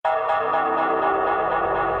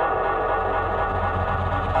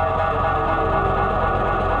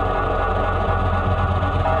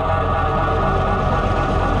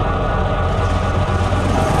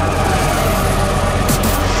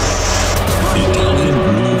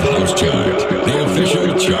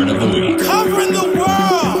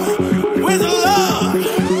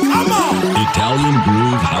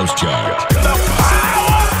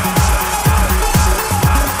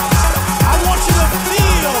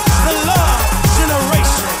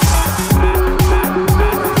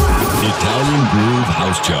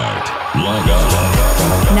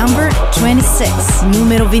Number 26,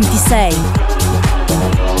 numero 26.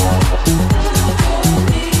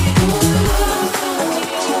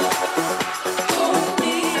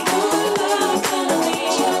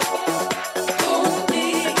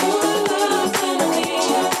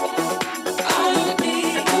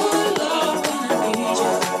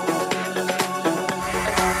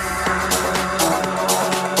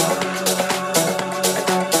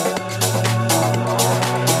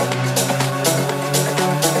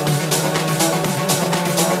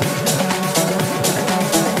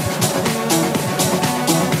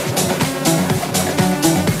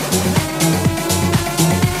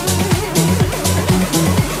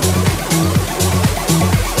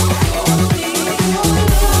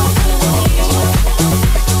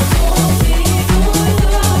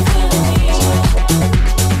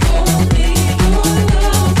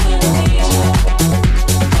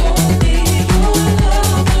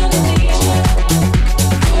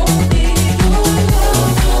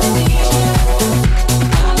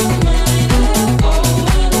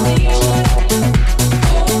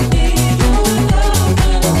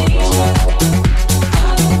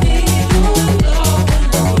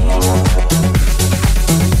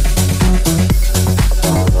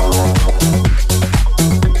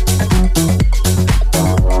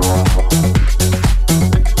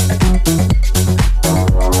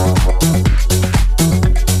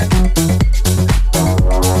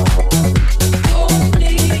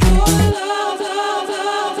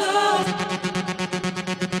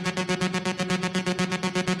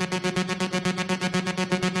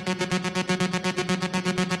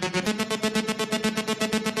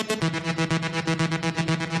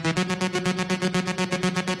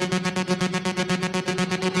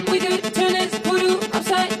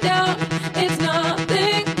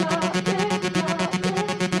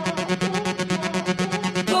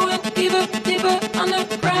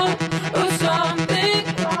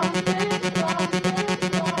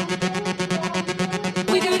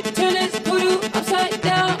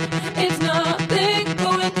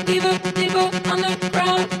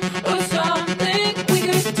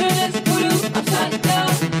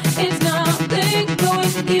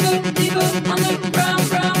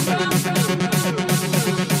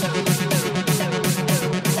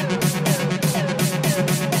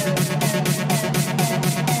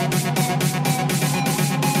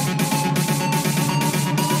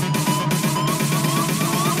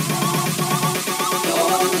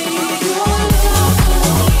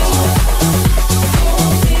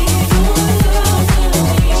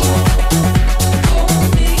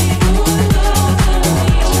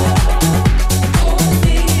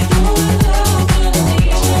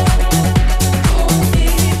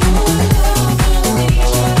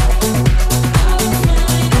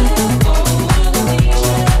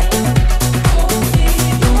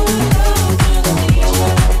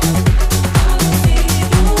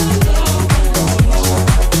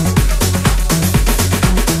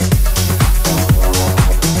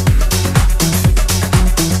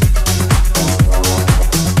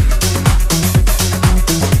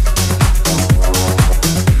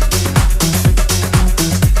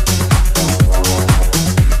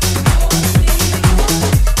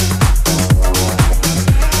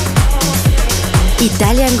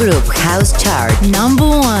 Italian Group House Chart Number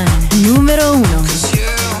 1, numero 1.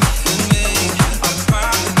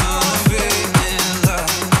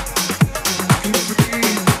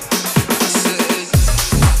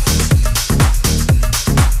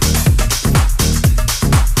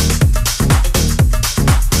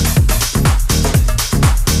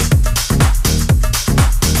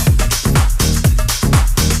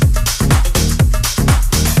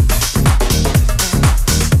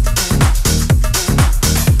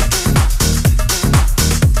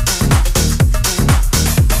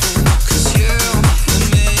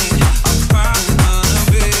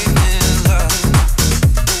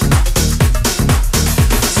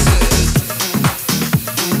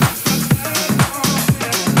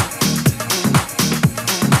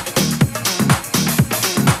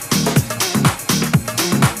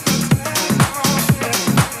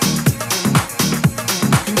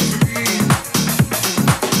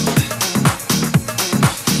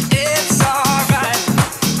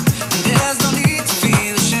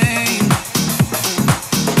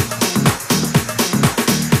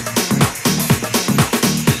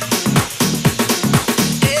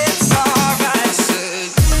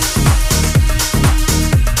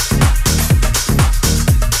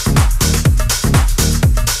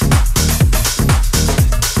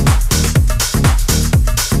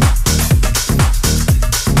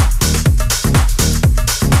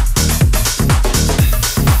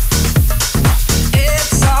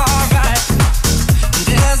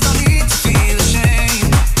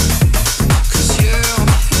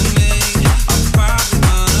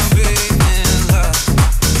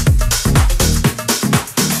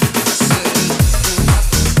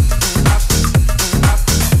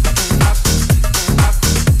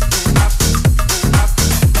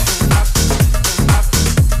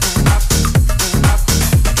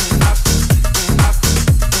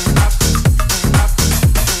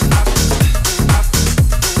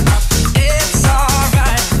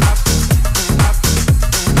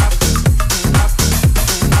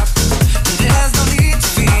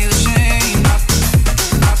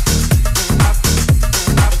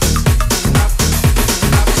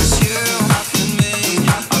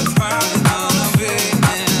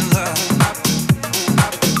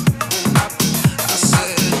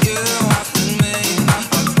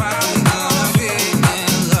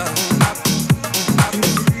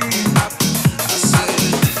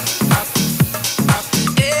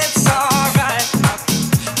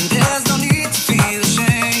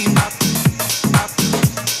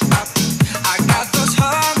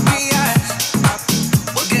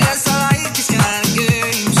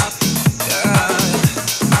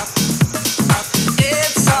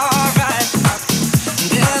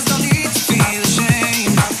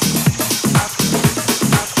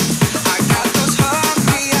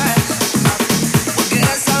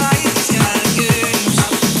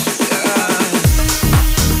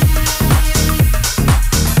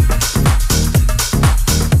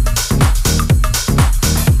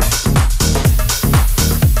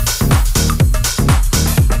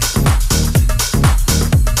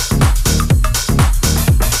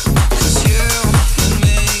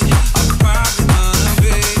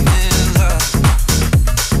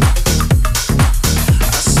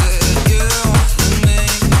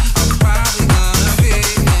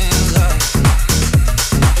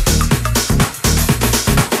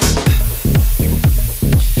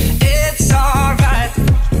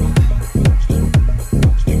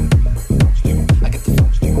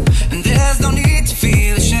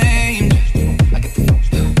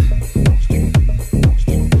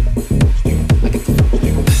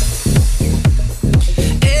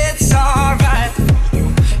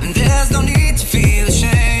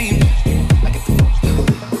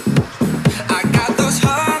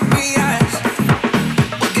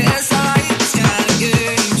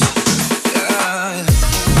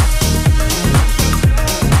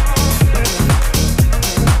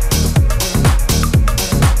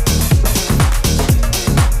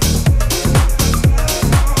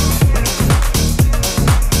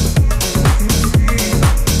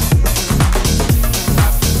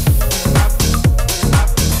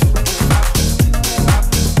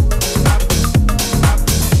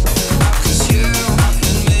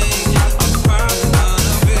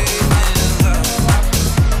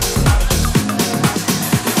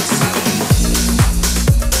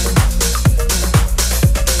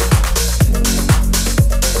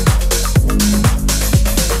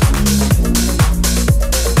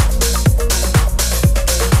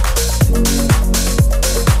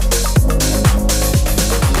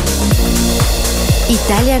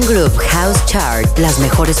 Italian Groove House Chart, las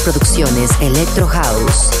mejores producciones Electro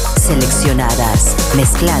House, seleccionadas,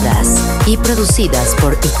 mezcladas y producidas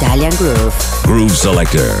por Italian Groove. Groove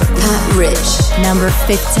Selector. Pat Rich. Number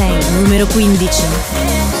 15, numero 15.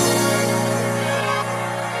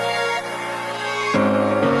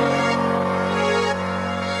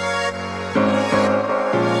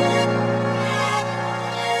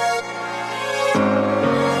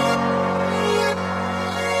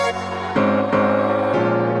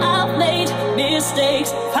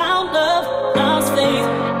 Mistakes, found love, lost faith.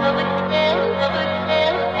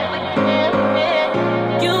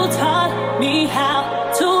 You taught me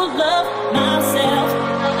how to love myself.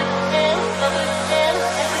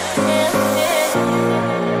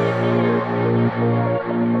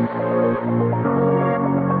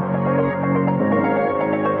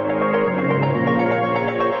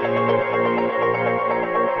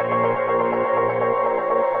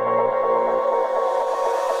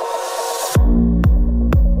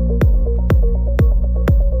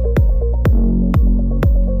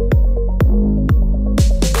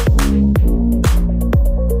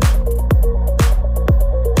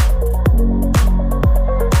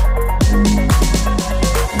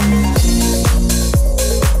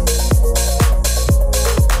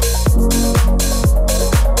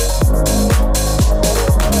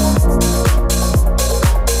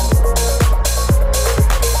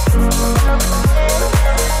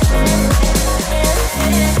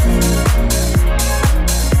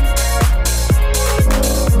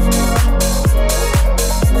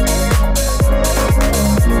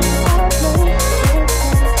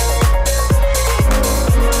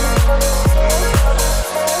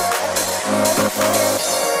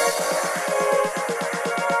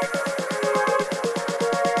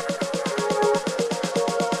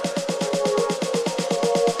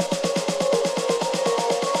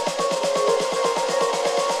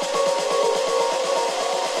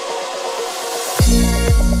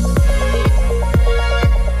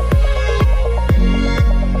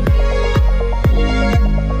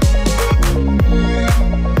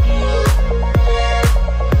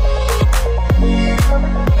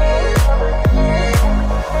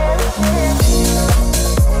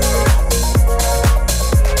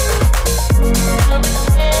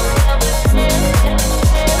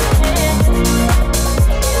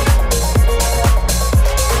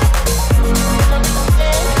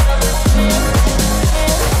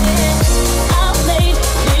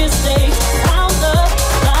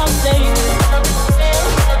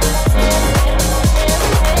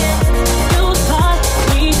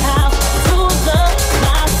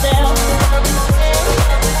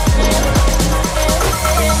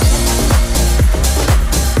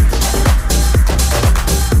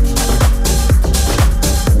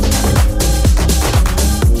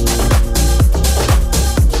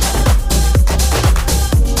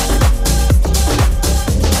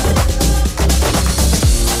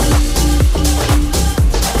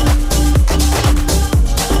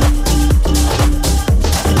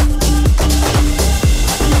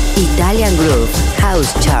 Italian Groove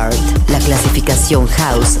House Chart, la clasificación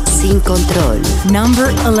house sin control.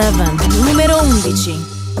 Number 11, numero 11.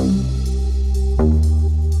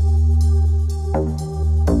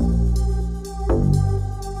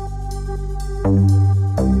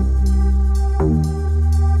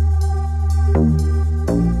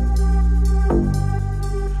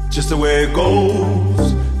 Just the way it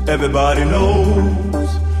goes, everybody knows.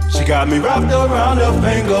 She got me wrapped around her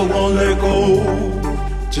finger, won't let go.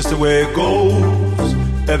 Just the way it goes,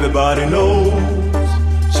 everybody knows.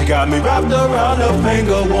 She got me wrapped around her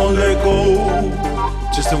finger, won't let go.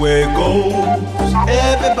 Just the way it goes,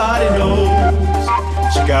 everybody knows.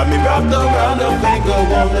 She got me wrapped around her finger,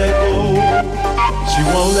 won't let go. She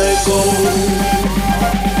won't let go.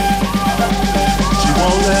 She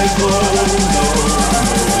won't let go, no.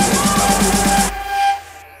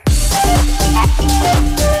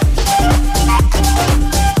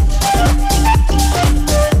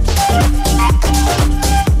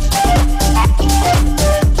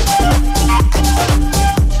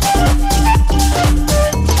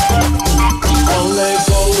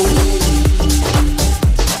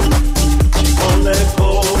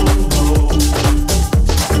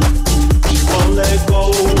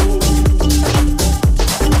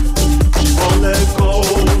 Let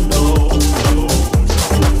go.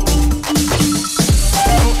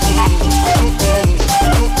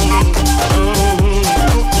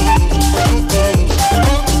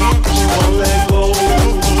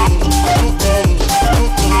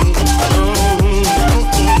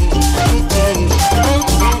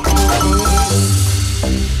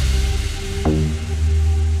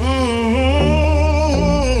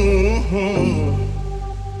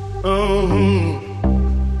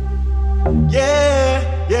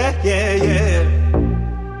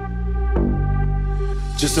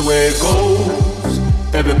 just the way it goes.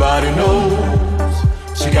 Everybody knows.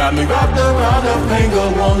 She got me wrapped around her finger,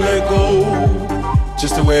 won't let go.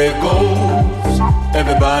 Just the way it goes.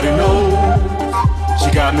 Everybody knows. She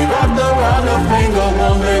got me wrapped around her finger,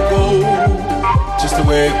 won't let go. Just the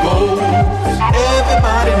way it goes.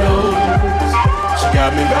 Everybody knows. She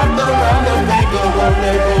got me wrapped around her finger, won't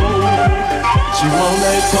let go. She won't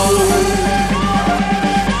let go.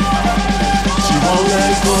 She won't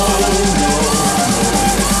let go.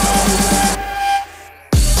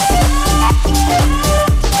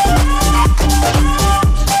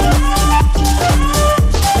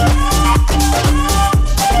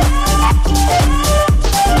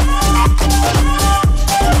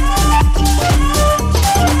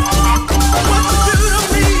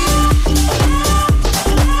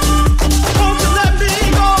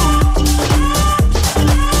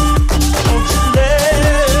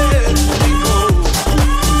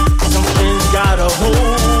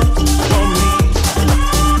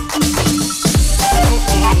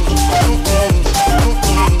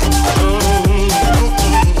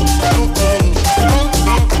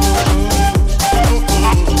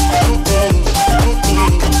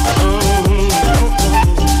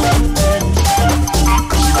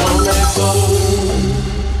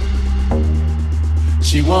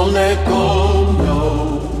 She won't let go,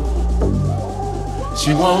 no.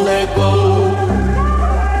 She won't let go.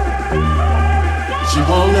 She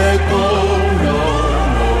won't let go, no,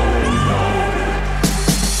 no, no.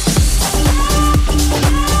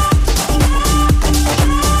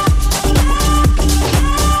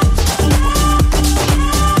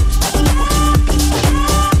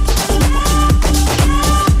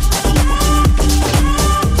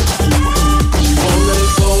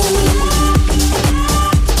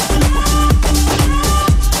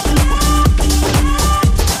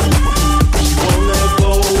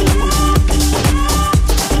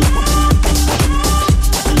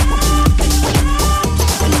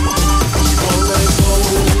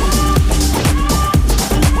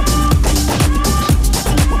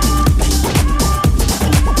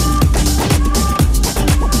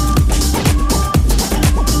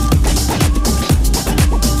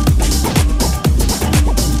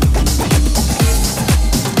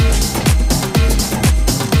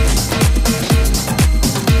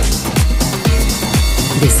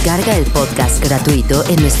 Descarga el podcast gratuito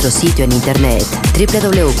en nuestro sitio en internet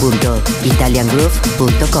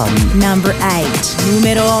www.italiangroove.com. Number 8,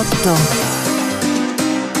 numero 8.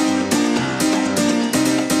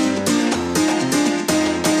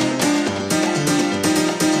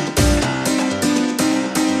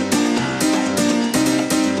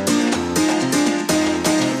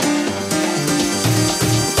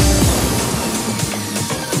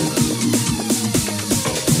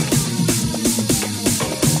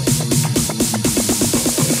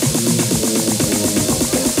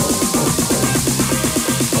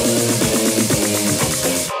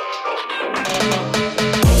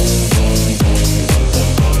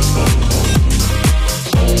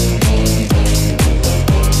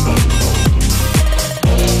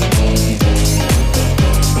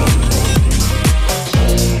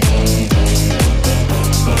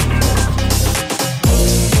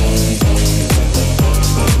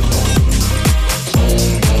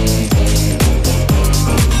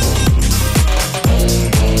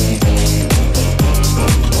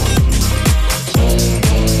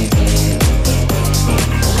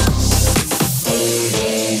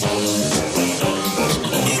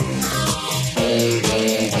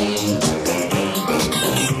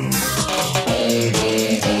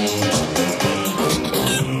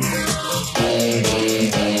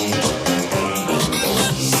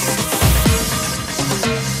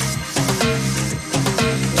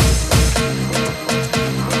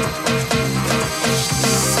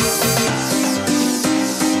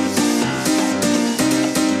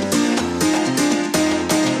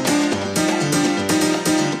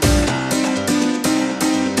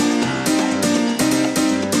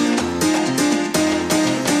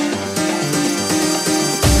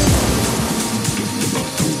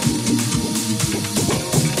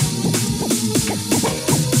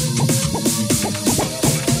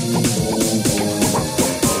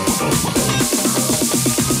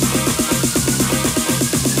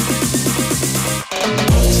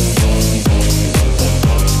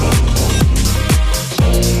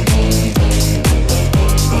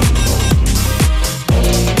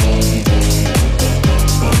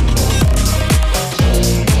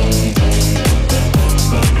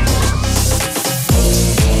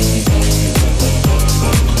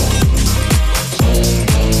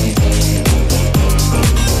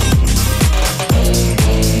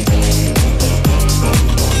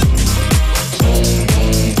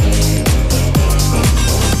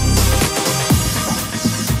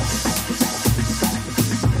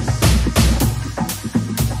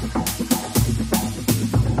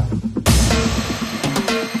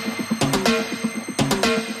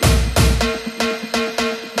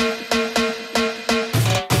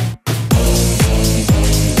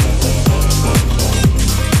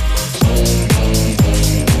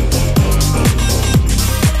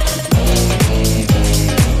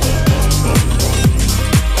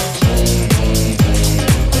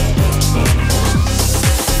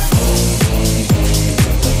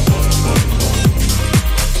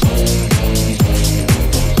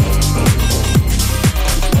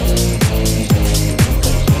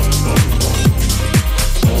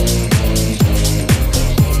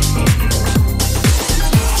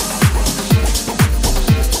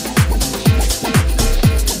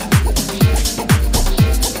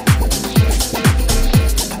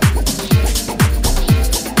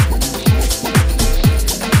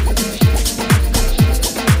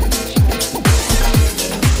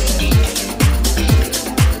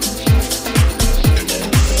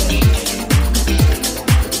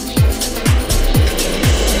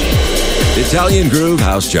 Italian Groove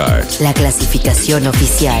House Chart. La clasificación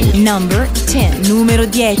oficial. Number 10. Numero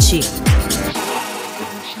 10.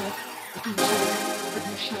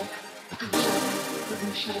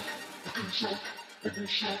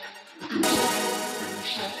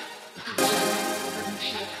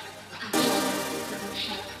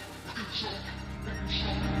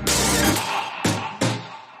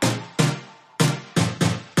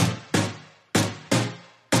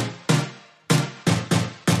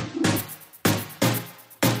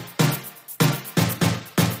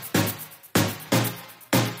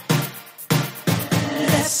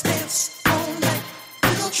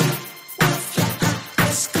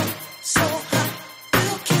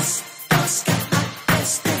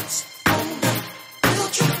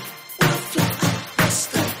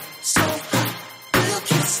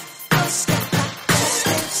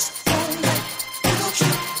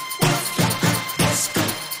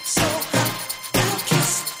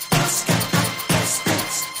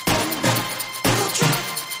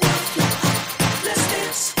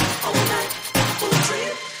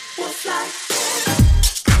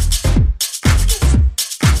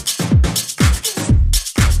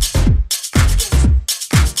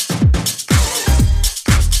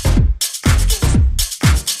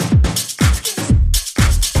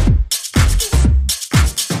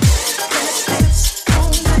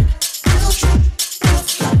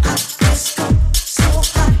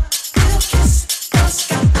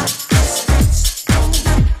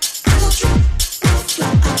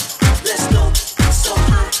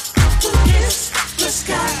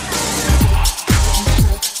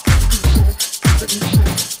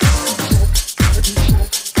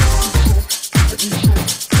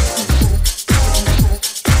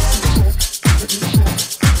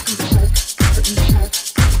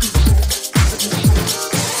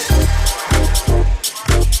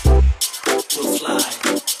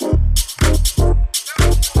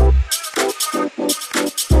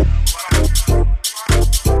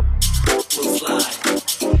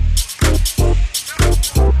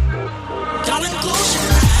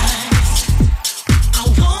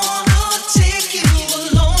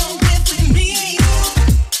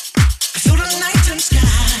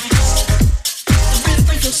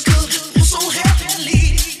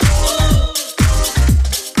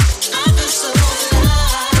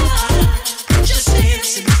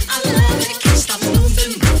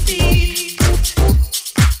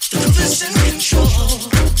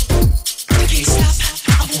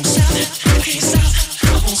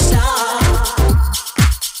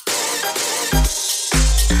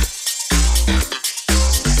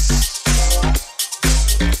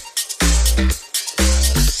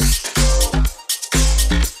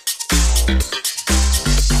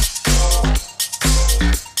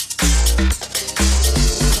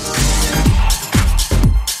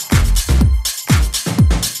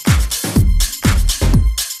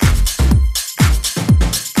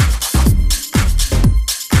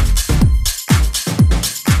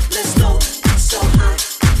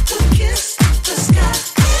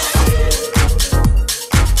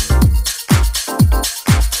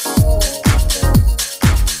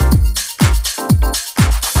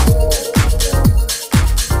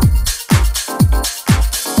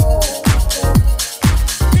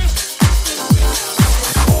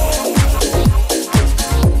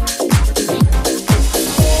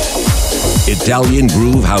 Italian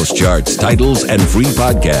Groove House Charts, titles, and free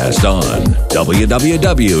podcast on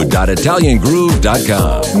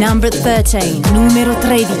www.italiangroove.com. Number 13, numero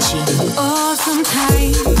 13. Oh,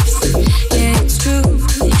 sometimes, yeah, it's true.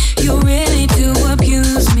 You really do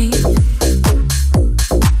abuse me.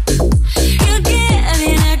 You get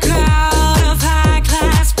in a crowd of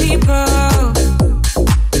high-class people,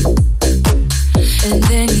 and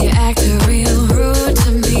then you act real rude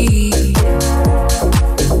to me.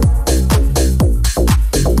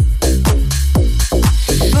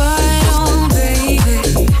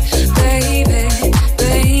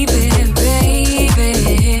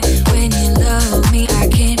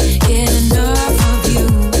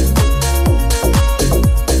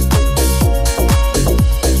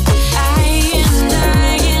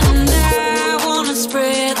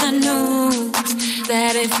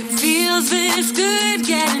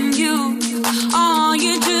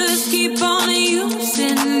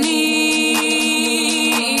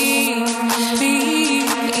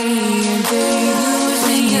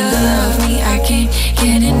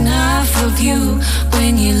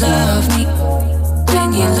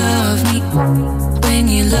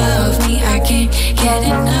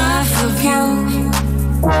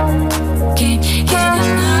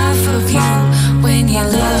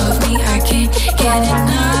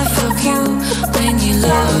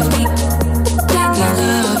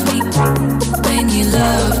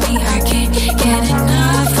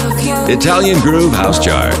 Italian Groove House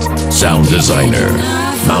Chart. Sound designer,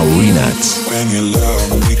 Maurinats. When you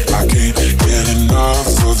love me, I can't get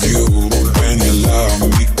enough of you. When you love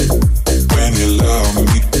me, when you love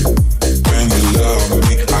me, when you love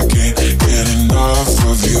me, I can't get enough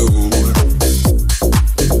of you.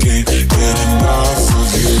 Can't get enough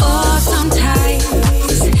of you. Oh,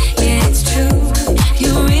 sometimes, yeah, it's true.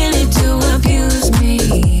 You really do abuse me.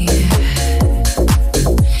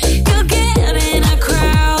 You get in a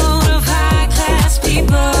crowd of high-class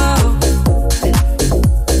people,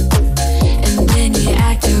 and then you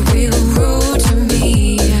act real rude to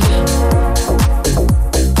me.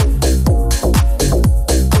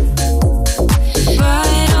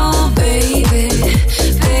 But oh, baby,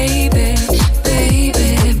 baby,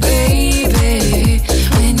 baby, baby,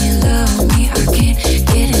 when you love me, I can't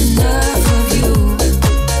get enough of you.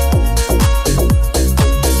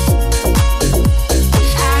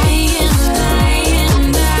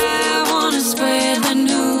 I wanna spread the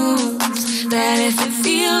news that if it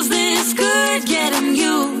feels this good getting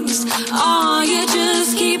used, oh, you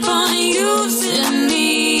just keep on using me.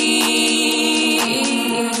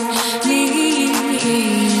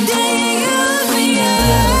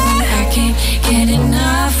 I can't get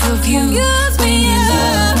enough of you. When you love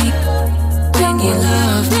me, when you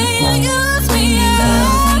love me, when you love me,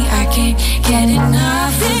 I can't get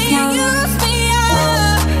enough of you.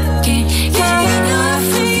 Can't get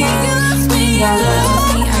enough of you. When you love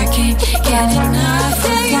me, I can't get enough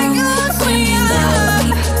of you. When you love me,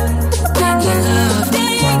 when you love me,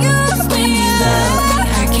 when you love me, I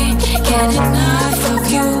can't get enough of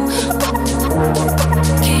you.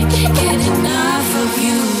 Can't get enough of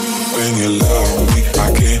you. When you love me, I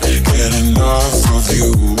can't get enough of you.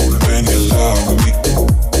 When you love me,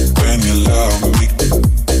 when you love me,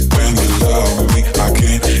 when you love me, I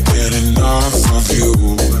can't get enough of you.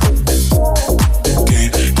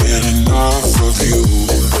 Can't get enough of you.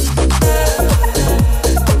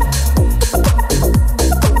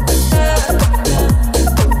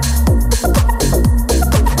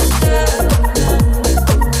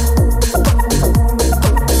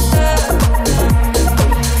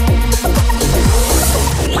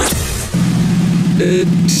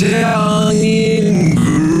 Italian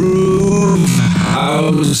Groove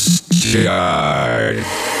House Chart.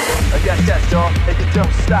 Yes, yes, y'all, if you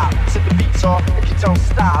don't stop, sit the beats off, if you don't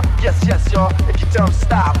stop. Yes, yes, y'all, if you don't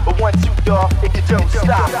stop. But 1, 2, y'all, if you don't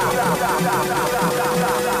stop.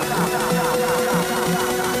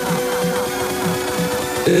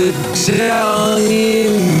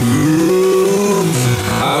 Italian Groove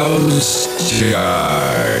House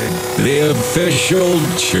Chart. The official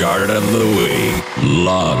chart of the week.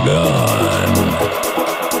 Log on.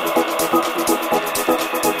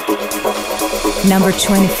 Number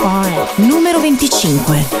 25, numero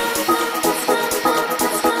 25.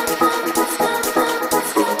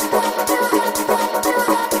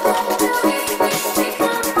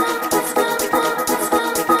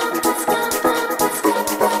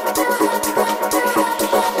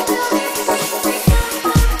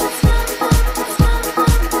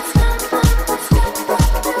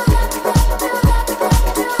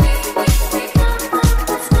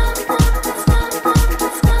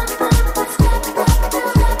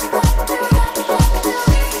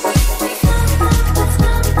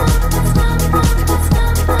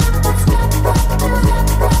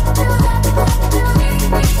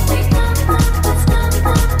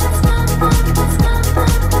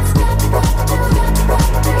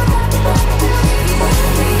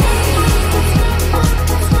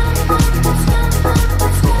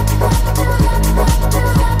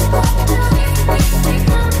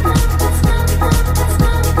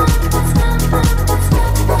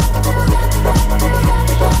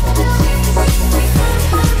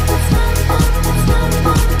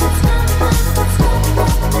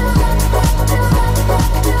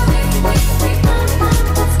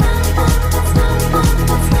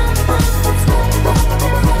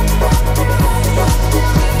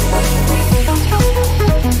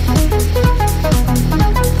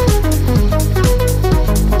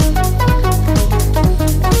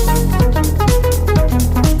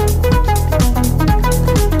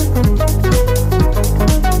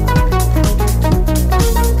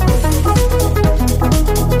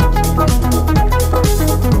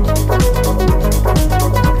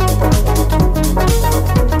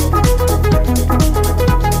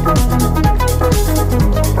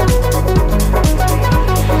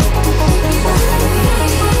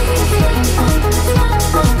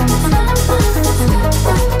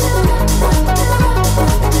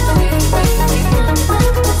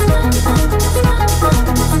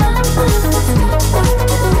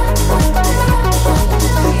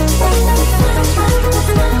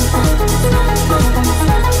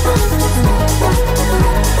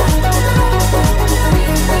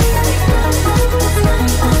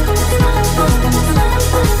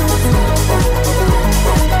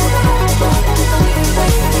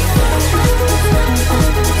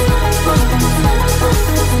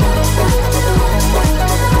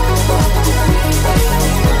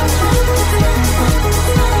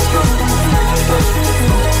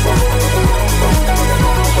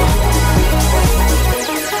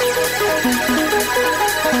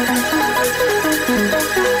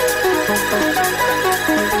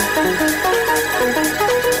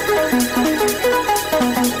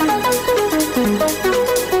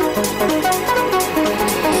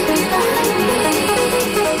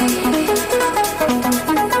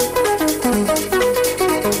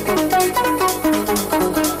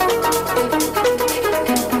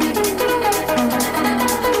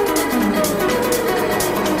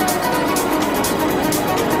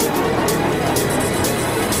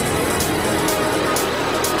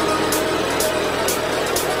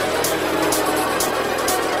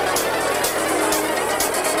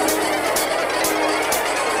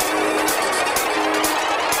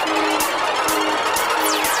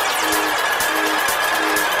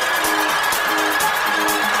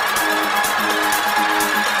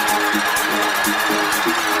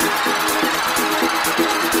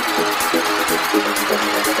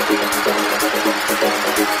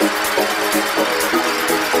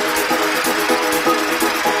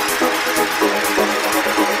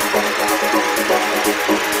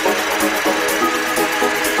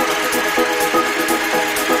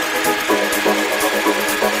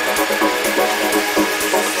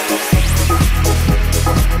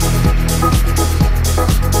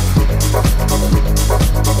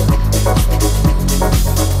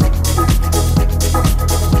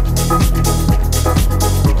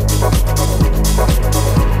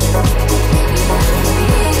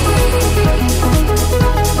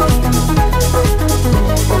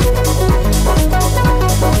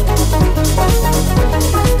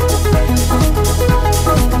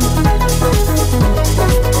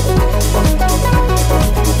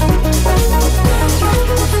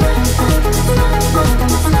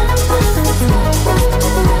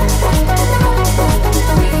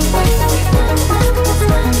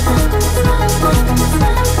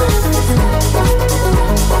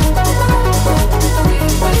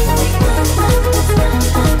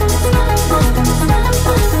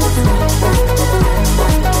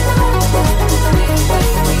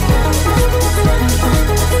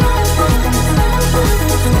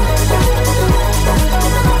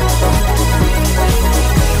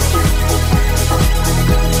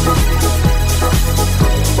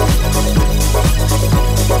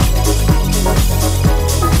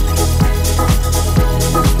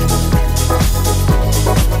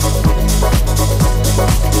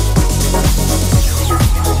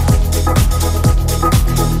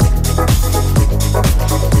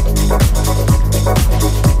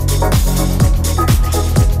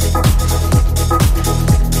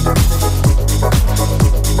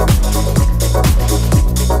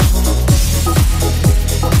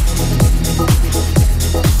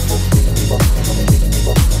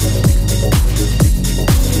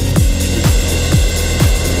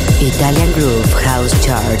 Italian Groove House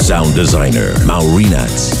Chart. Sound designer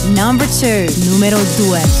Maurinats. Number 2, numero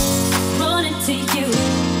 2. Running to you,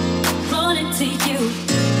 running to you,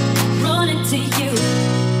 running to you,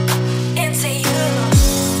 into you,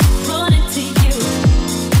 running to you,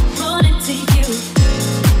 running to you,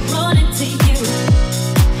 running to you,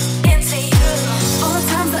 into you. All the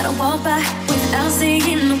times that I walk by without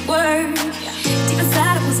saying a word, deep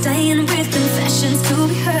inside I was dying with confessions to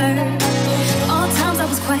be heard. All the times I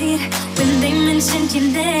was quiet when they mentioned your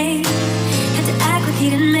name, had to act like he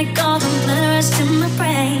didn't make all the blood rush to my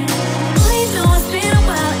brain. I know it's been a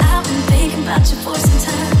while, I've been thinking about you for some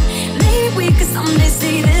time. Maybe we could someday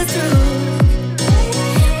see this through,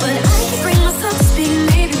 but I can't bring myself to speak.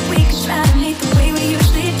 Maybe we could try to meet the way we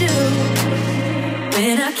usually do.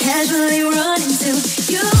 When I casually run into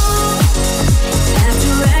you,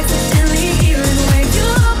 after accidentally hearing where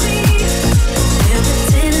you'll be, and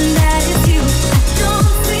pretending that it's you I don't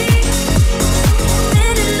see,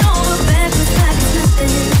 bending over backwards like it's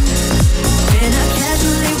nothing. When I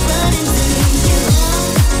casually run into you,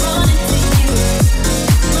 run into you,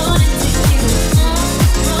 run into you,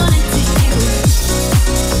 run into you,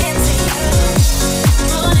 into you,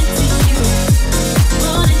 run into you,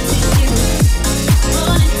 run into you,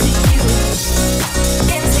 run into you,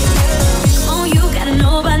 into you. Oh, you gotta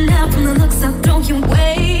know by now from the looks I'll throw you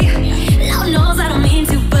away. Lord knows I don't mean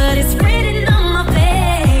to, but it's written on my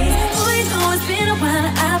face. Oh, you know it's been a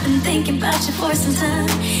while, I've been thinking about you for some time.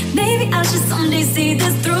 Maybe I should someday see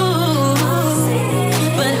this through,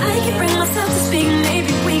 but I can't bring myself to speak.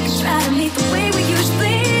 Maybe we could try to meet the way we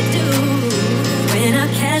usually do. When I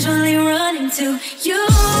casually run into you,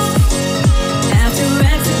 after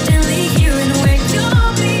accidentally hearing where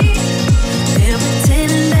you'll be, and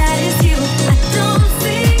pretending that it's you I don't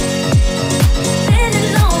see,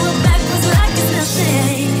 bending over backwards like it's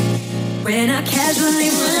nothing. When I casually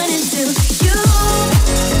run into you,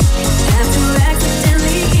 after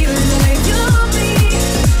accidentally hearing where you'll be,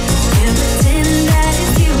 and pretending that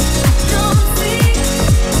it's you I don't see,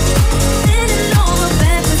 bending over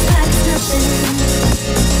backwards like it's nothing.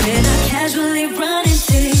 When I casually run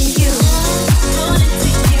into you, run into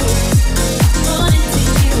you, run into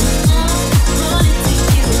you, run into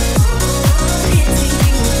you, into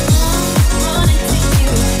you, run into you,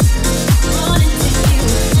 run into you,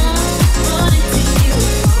 run into you,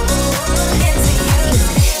 into you.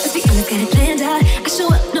 Let's be honest, got it planned out. I show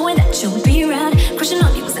up knowing that you'll be around. Crushing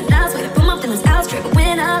on you was a nice way to put my feelings out straight. But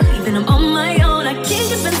when I leave and I'm on my own, I can't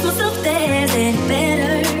convince myself there's any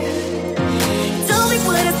better. Tell me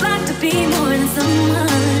what it's like to be more than someone.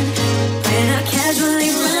 When I casually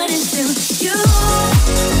run into you,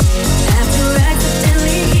 after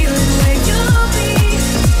accidentally hearing where you'll be,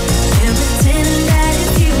 and pretending that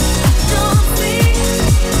it's you I don't see,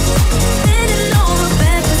 bending over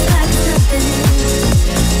backwards like it's nothing,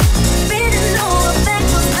 bending over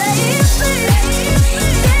backwards like it's nothing.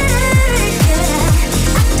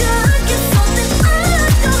 I don't get something I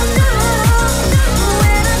don't know.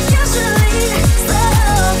 When I casually, so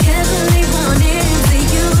casually run into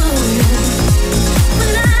you,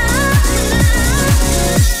 when I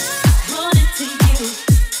run into you,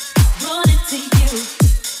 run into you,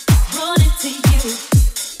 run into you.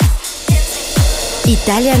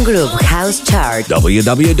 Italian Groove House Chart.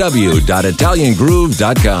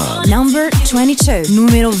 www.italiangroove.com. Number 22,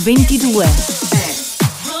 numero 22.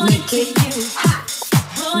 Make it hot,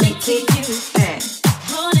 make it bad,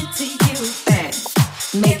 run into you, bad,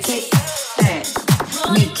 make it bad,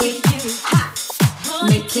 make it hot,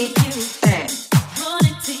 make it bad, run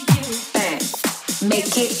into you, bad,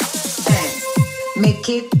 make it bad, make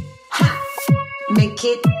it hot, make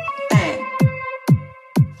it bad,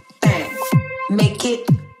 bad, make it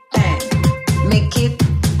bad, make it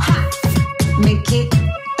hot, make it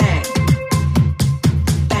bad,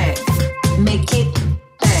 bad, make it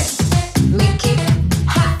bad, make it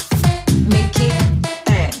hot, make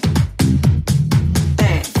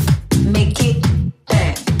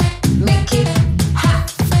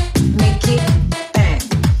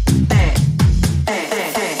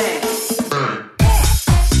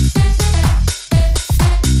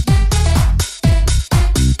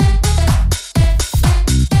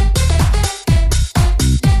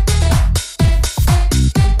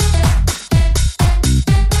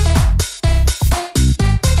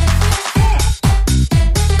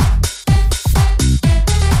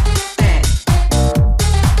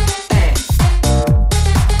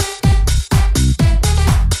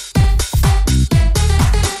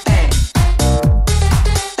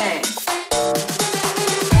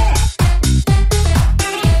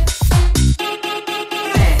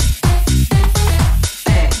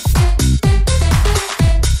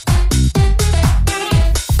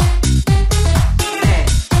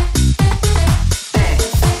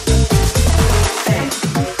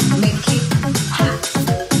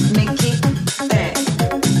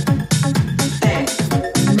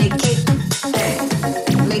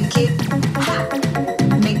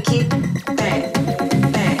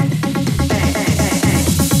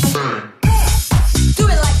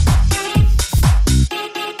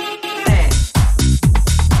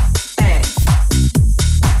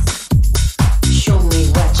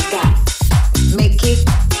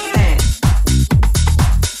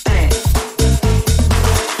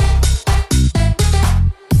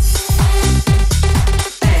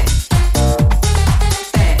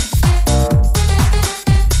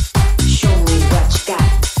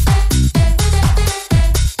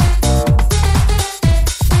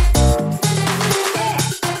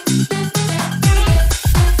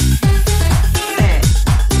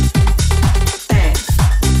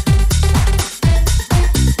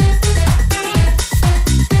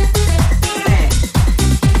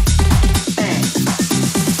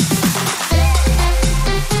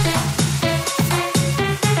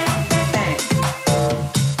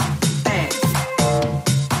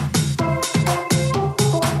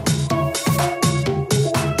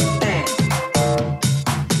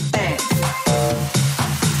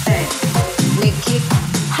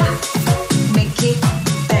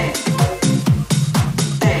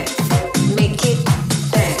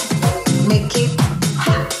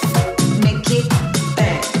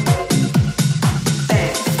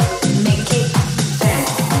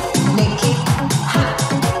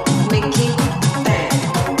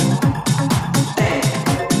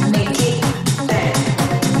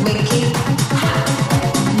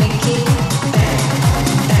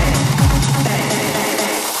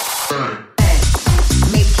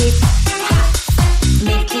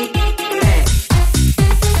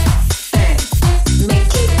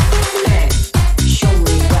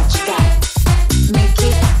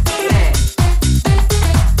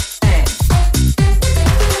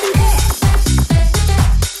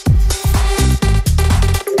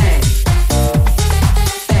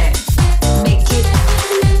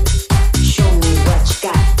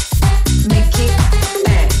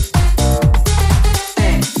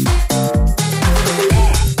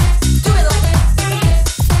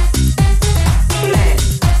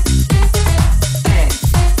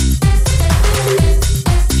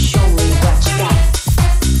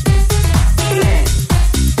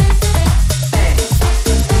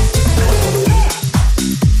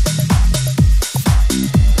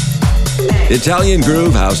Italian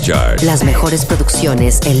Groove House Chart. Las mejores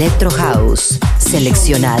producciones Electro House,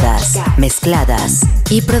 seleccionadas, mezcladas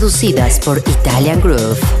y producidas por Italian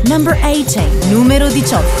Groove. Number 18, numero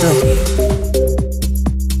 18.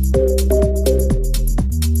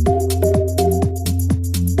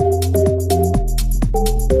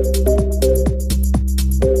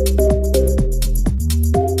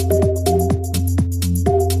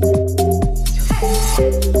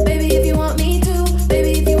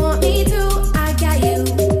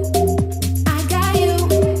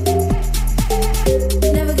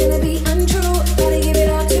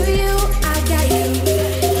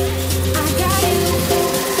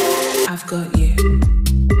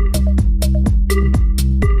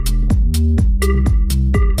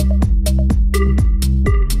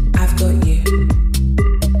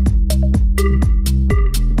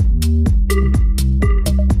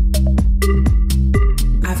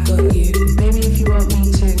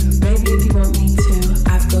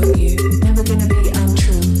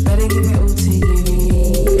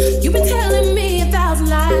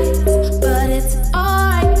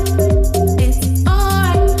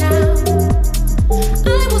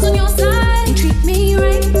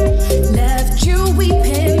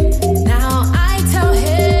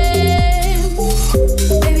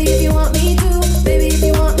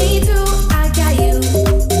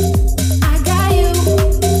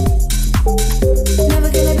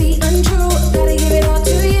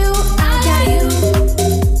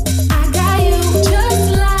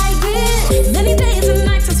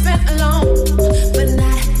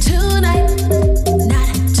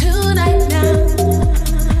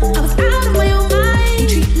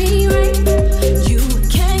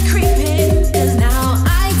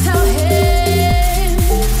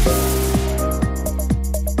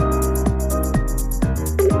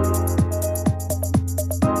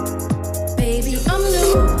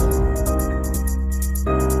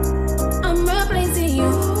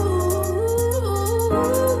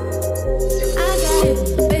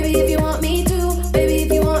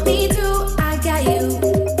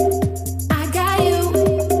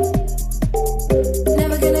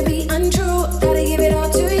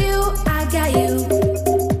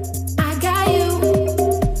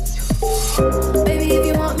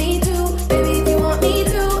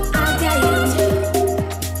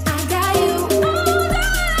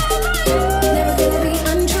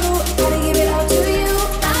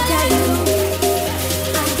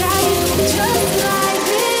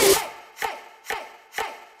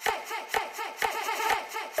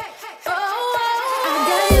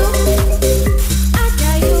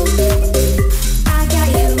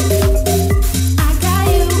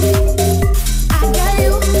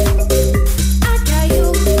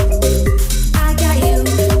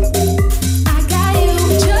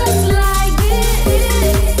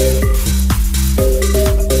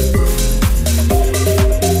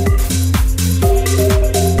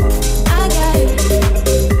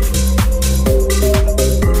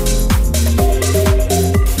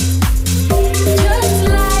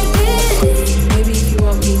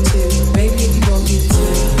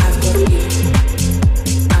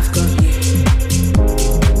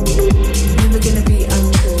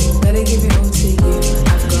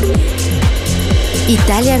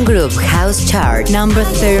 Italian Groove House Chart. Number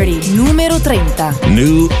 30, numero 30.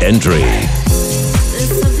 New entry.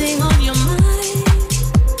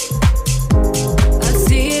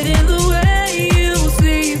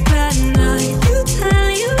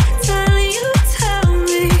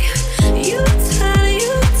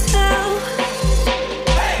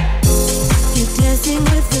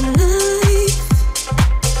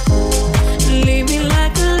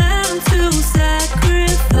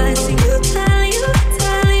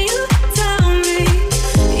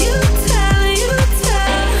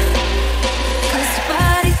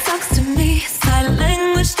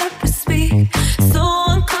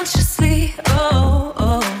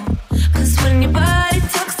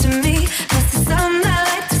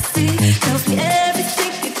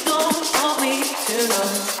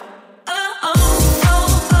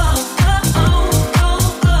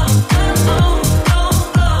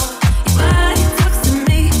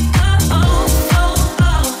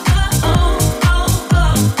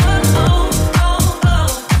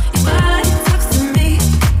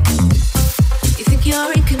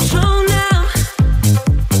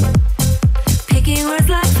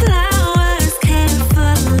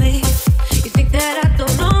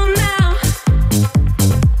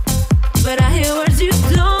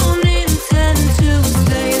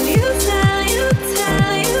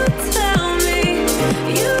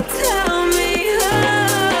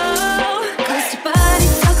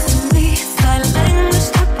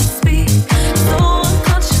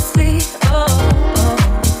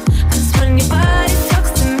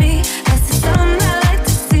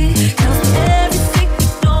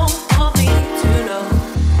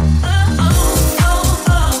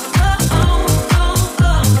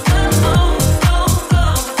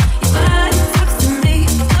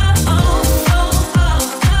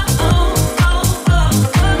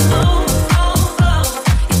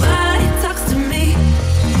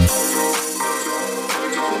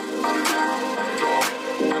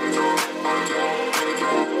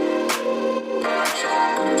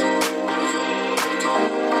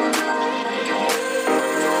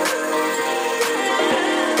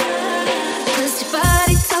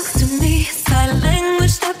 to me. Silent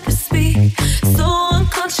language that we speak so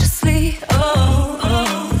unconsciously. Oh,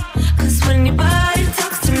 oh. 'Cause when your body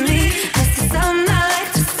talks to me, that's the sound I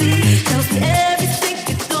like to see. Tells me everything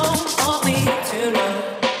you don't want me to know.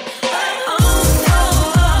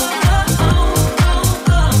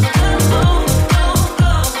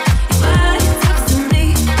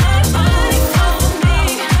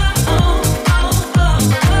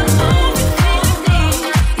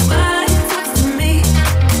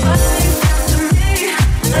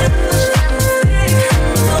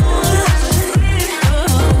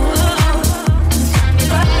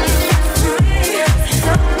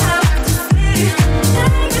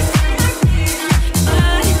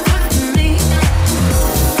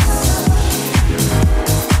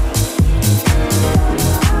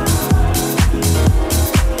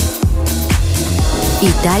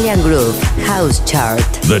 Italian Groove House Chart.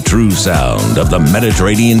 The true sound of the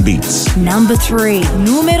Mediterranean beats. Number 3,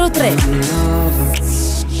 numero 3.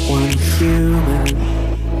 One human,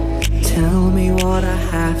 tell me what I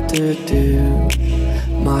have to do.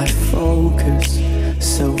 My focus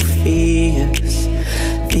so fierce,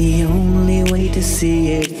 the only way to see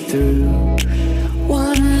it through.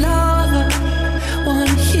 One lover,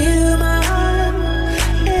 one human,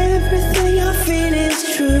 everything I feel is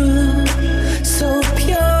true. So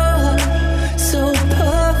pure, so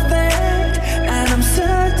perfect, and I'm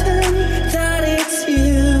certain that it's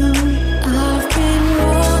you. I've been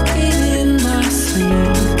walking in my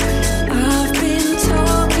sleep, I've been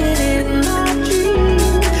talking in my dream,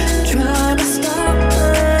 trying to stop,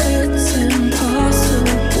 but it's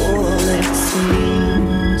impossible, it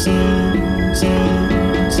seems.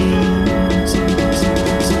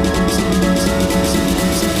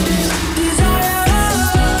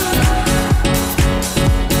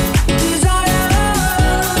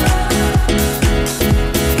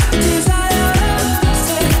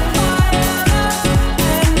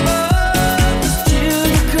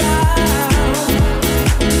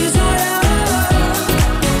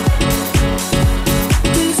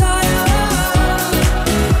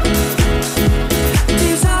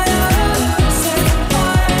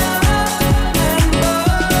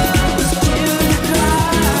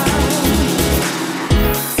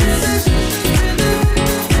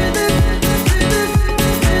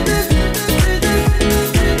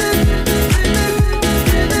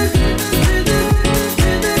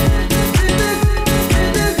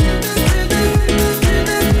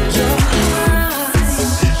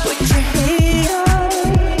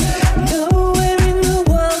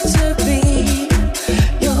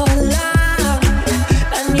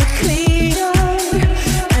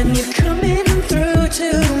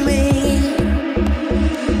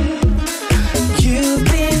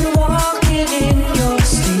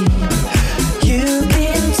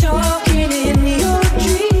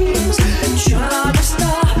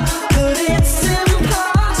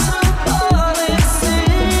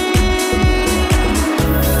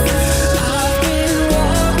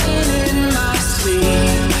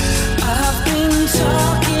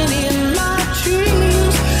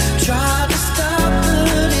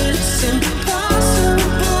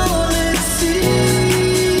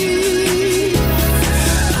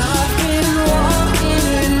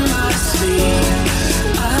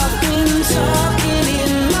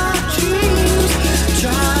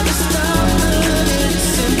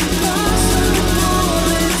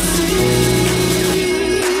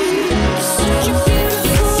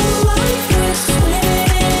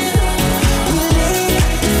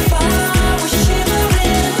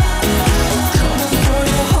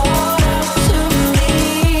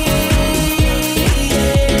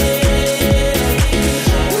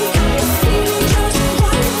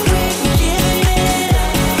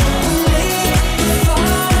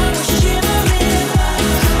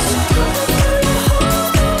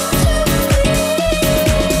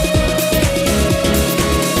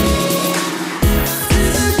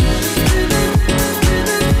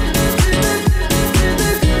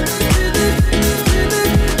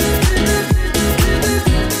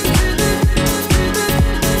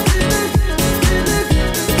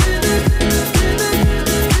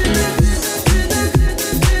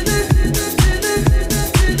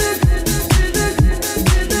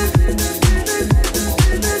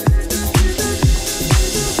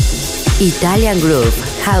 Italian Groove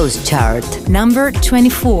House Chart. Number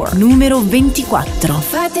 24, numero 24.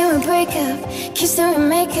 Fight then we break up, kiss then we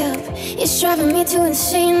make up. It's driving me too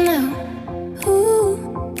insane now. Ooh.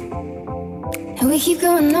 And we keep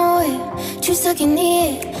going nowhere, too stuck in the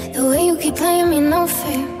air. The way you keep playing me no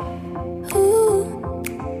fair. Ooh.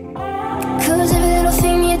 'Cause every little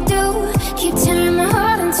thing you do keep tearing my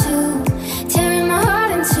heart in two, tearing my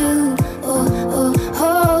heart in two.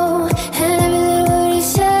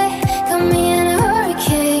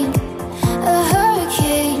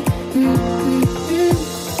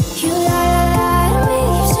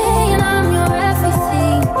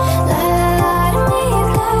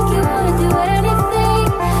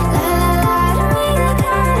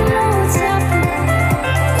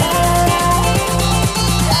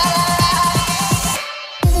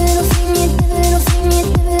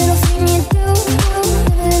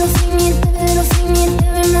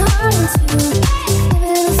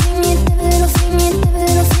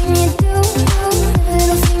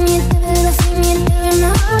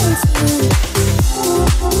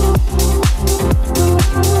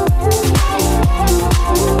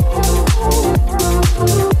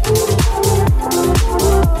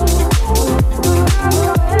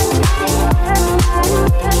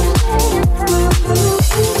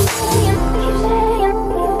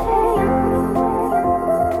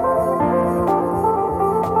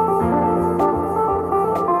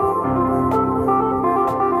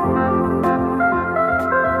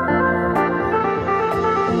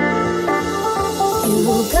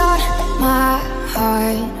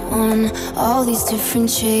 all these different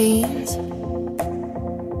chains.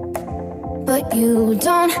 But you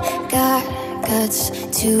don't got guts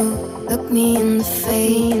to look me in the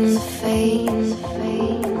face.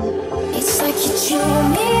 It's like you chew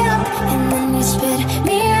me up and then you spit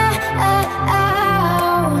me out.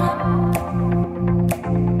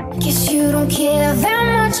 Guess you don't care that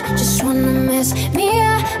much, just wanna mess me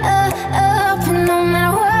up. And no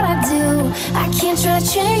matter what I do, I can't try to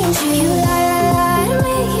change you. You lie to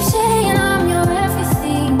me, keep saying I'm your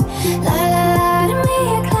everything. Lie to me,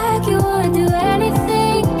 act like you would do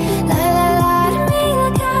anything. Lie to me,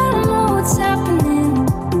 like I don't know what's happening.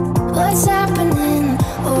 What's happening?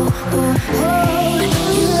 Oh.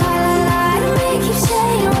 You lie to me, keep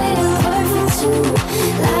saying we're perfect too.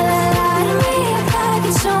 Lie to me, act like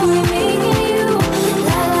it's only me and you.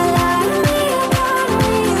 Lie to me, like I don't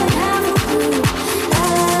even have a clue.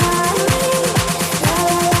 Lie to me.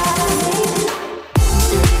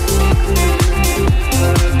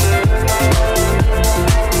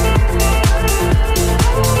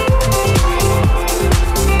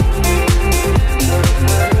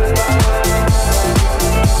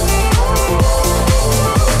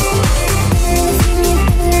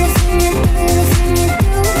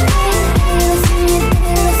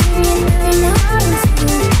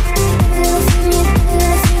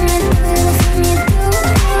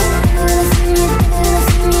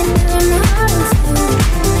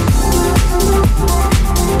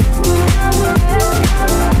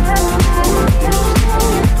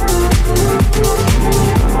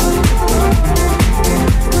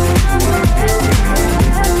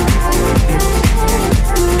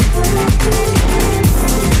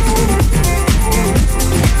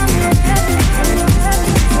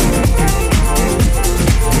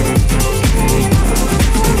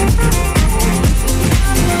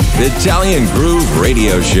 The Italian Groove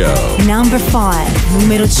Radio Show. Number 5,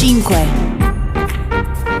 numero 5.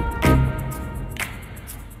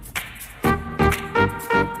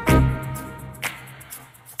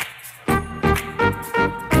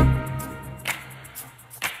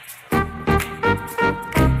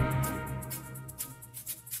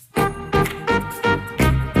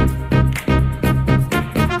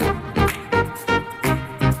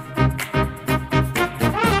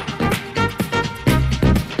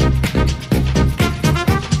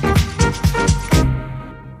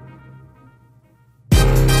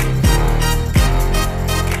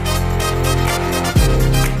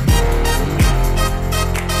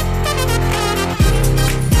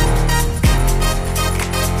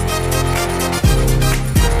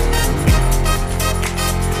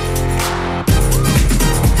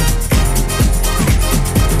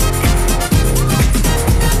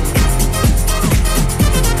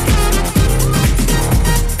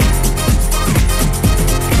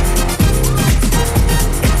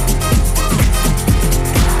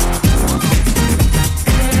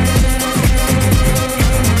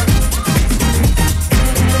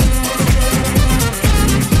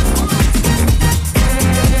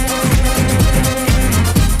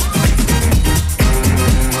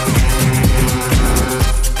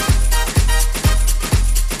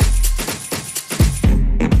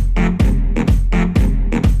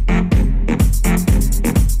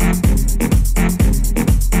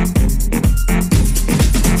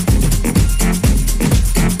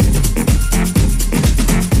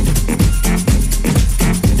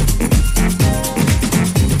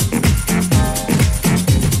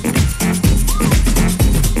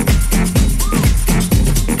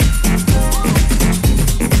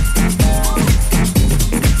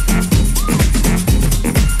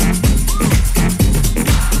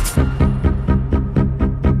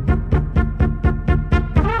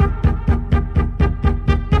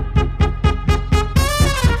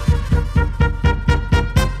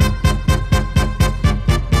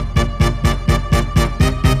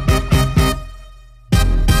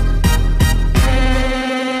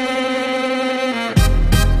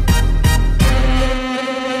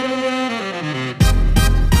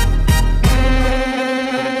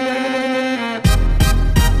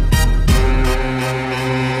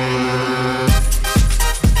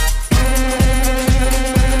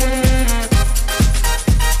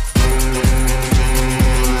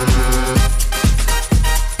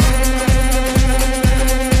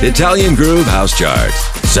 Italian Groove House Chart.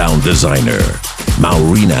 Sound designer,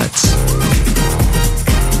 Maurinats.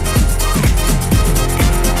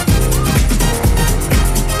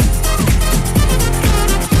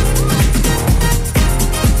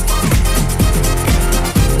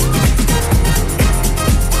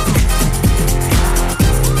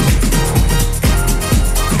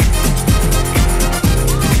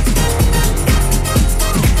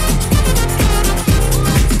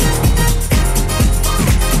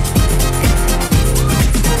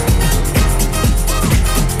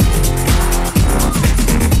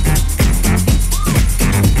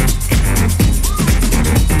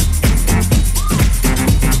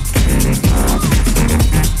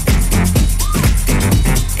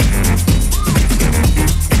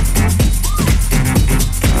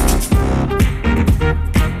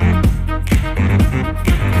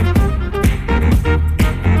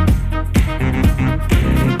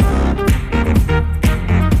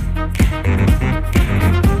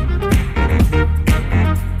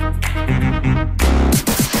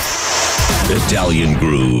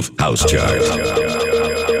 House Chart.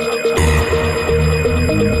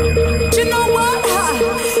 You know what?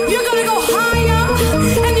 You're gonna go higher,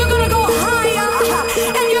 and you're gonna go higher,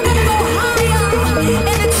 and you're gonna go higher,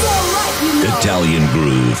 and it's alright, you know. Italian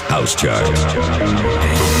Groove House Chart. You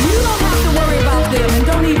don't have to worry about them, and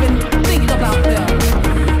don't even think about them.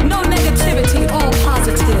 No negativity, all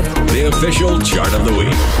positive. The official chart of the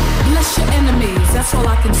week. Bless your enemies, that's all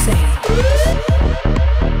I can say.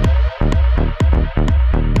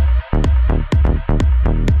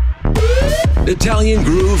 Italian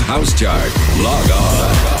Groove House Chart. Log on.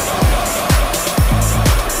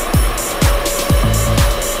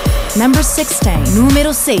 Number 16,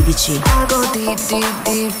 numero 16. I go deep, deep,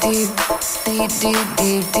 deep, deep, deep, deep,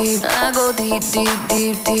 deep, deep. I go deep, deep,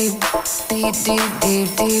 deep, deep, deep, deep,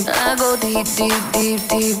 deep, deep. I go deep, deep, deep,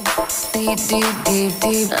 deep, deep, deep, deep,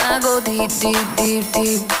 deep. I go deep, deep, deep,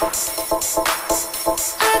 deep.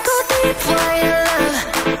 I go deep for your love,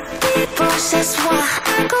 deep process why.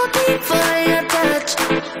 I go deep for your touch,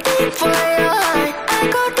 deep for your heart. I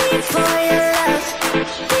go deep for your love,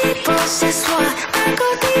 deep process why. I go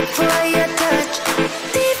deep for your touch,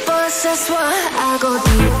 deep process why. I go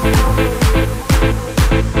deep.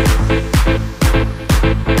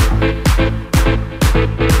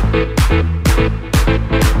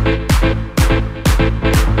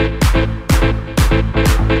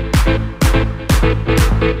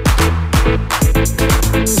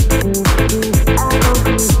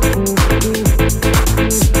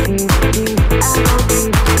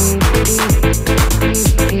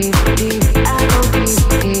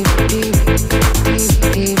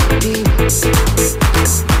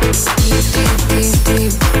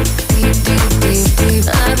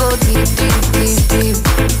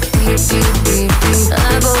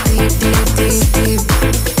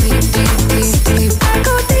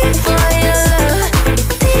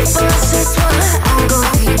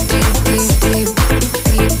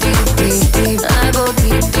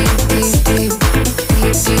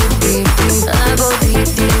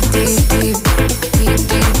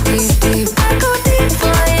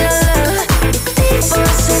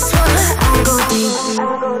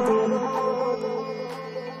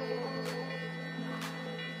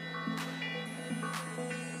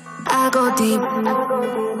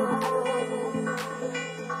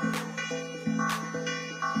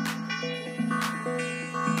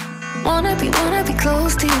 Wanna be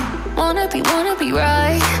close to you. Wanna be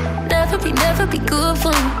right. Never be good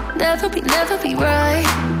for you. Never be right.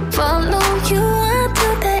 Follow you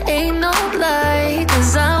until there ain't no light.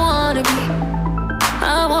 'Cause I wanna be.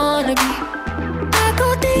 I go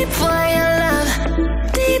deep for your love.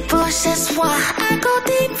 Deep process why. I go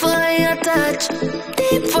deep for your touch.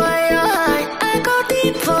 Deep for your heart. I go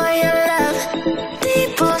deep for your love. Deep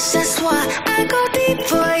process why. I go deep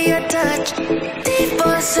for your touch. Deep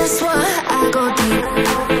process why. I go deep.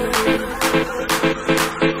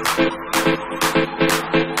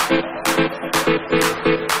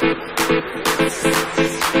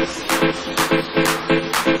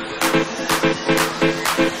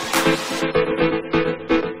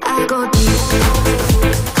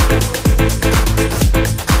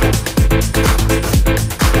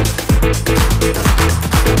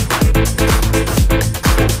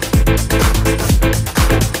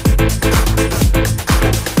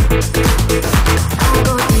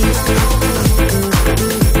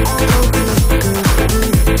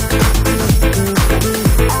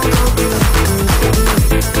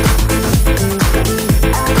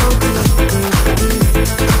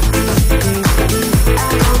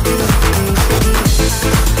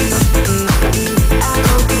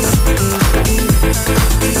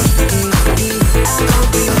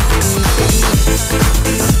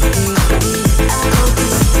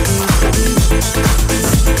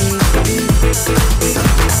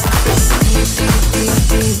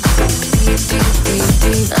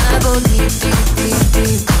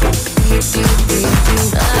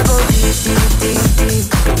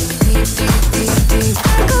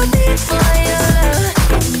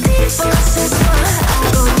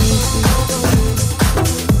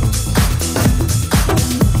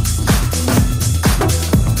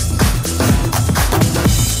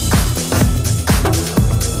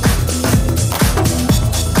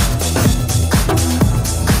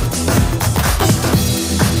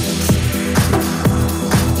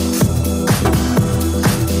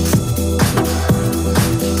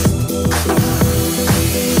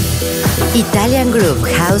 Italian Groove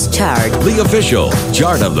House Chart. The official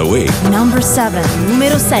chart of the week. Number 7,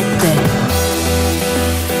 numero 7.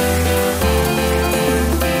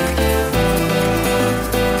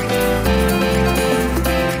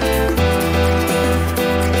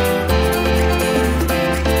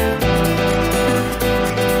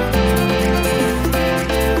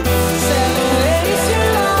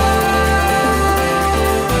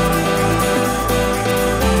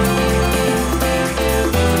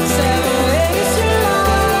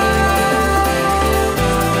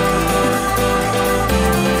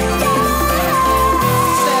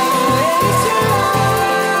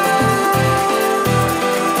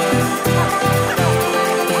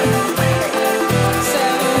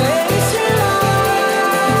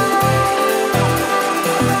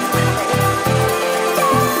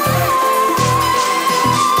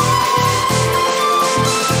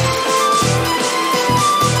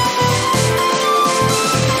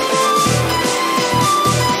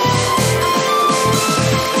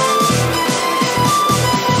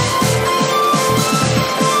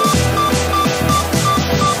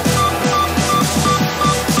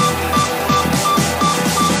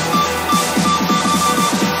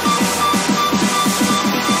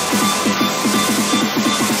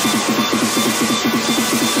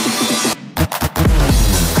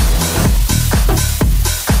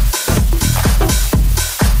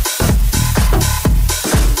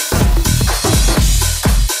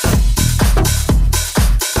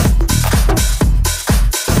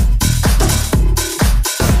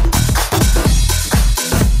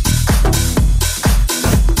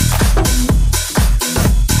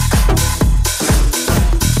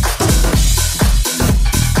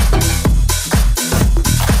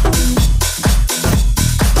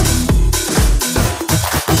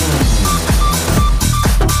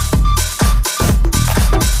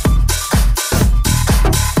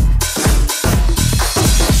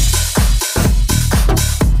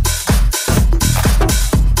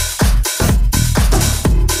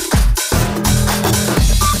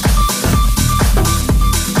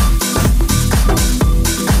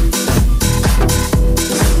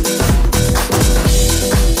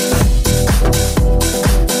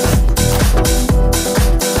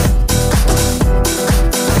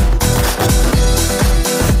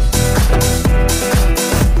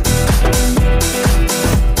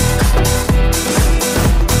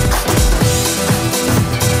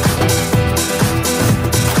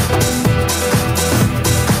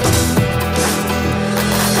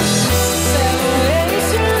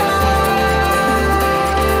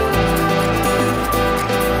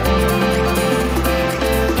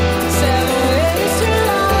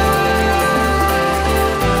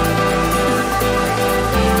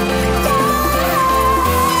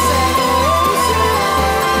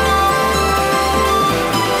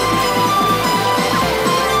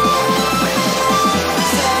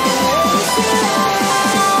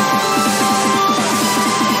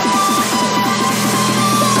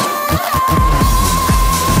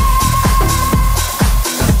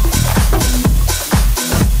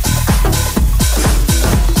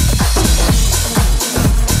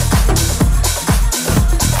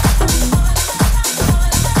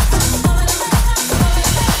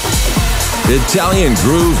 Italian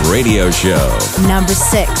Groove Radio Show. Number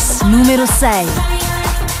 6. Número 6.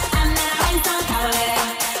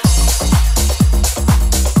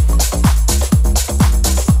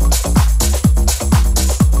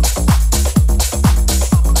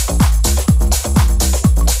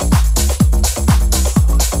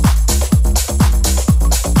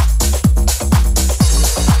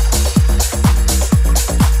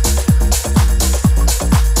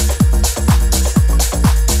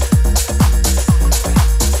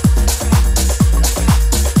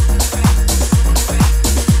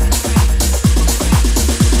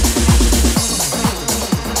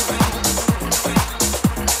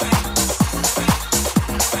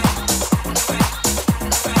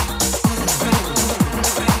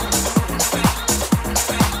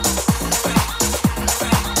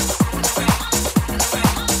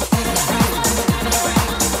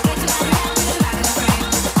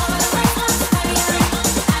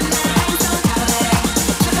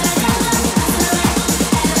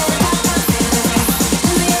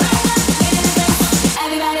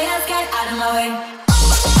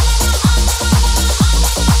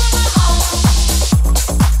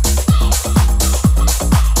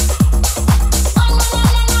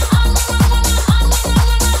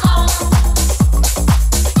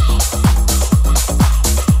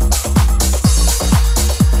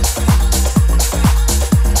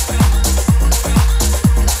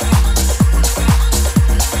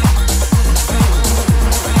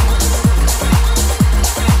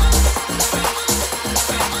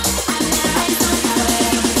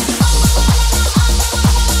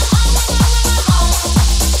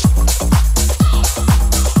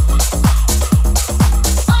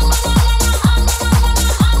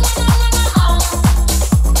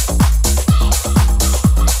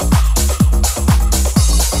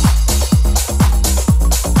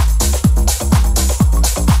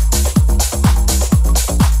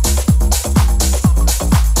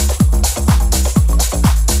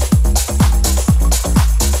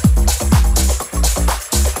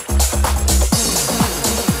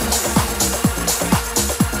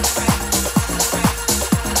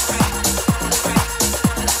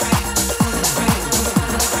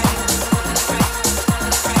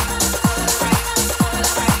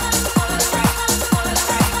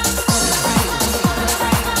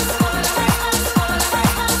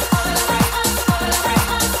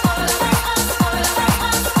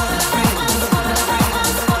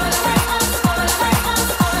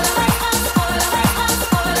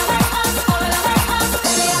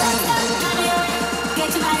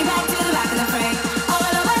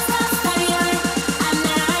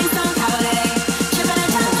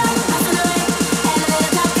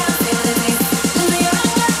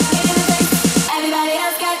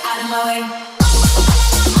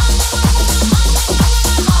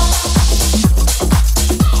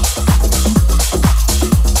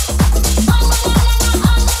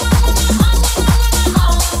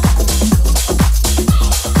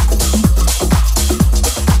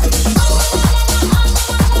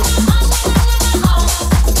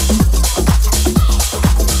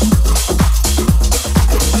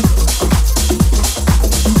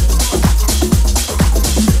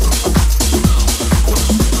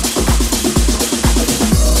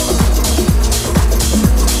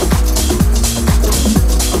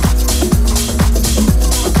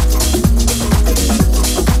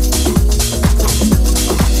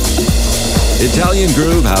 Italian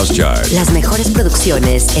Groove House Chart. Las mejores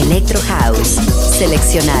producciones Electro House,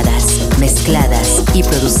 seleccionadas, mezcladas y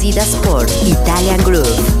producidas por Italian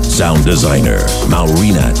Groove. Sound designer,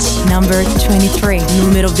 Maurinats. Number 23.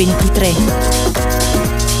 Número 23.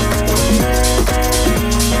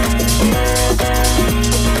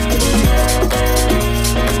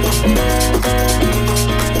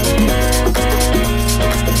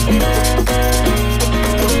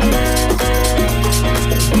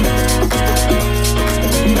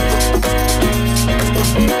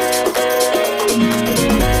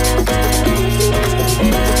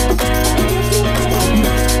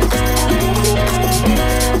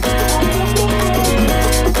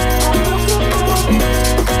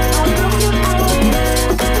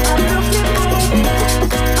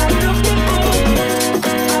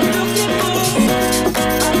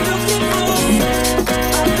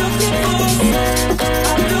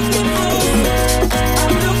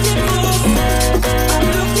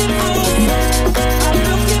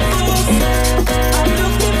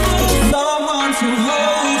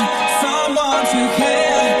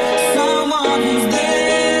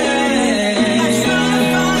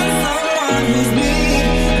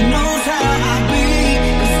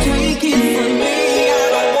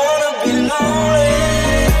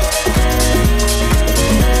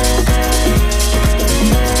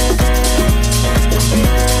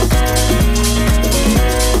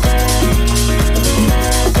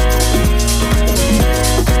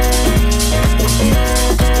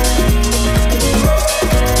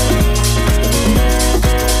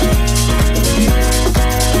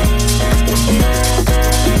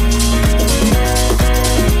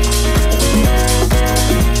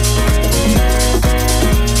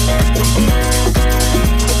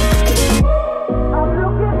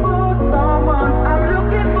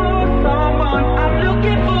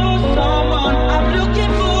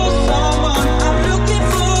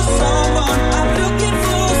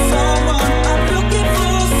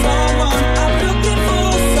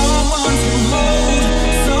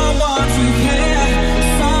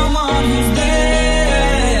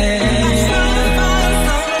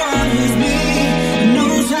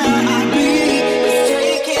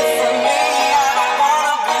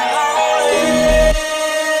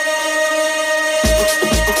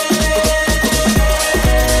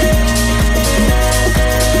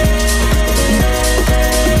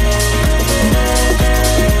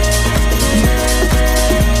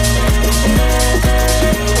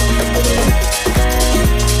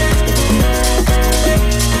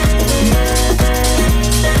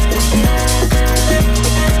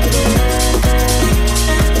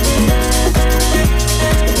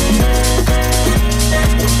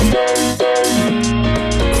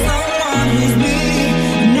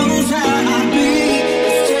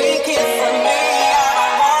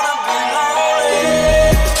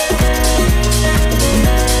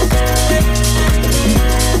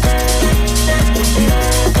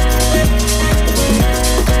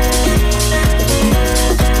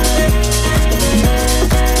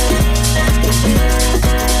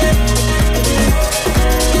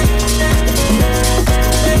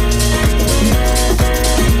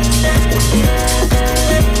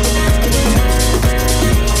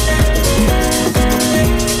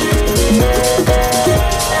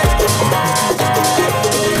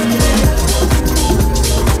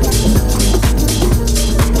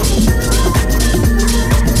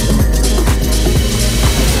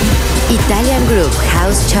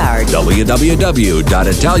 Chart.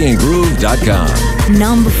 www.italiangroove.com.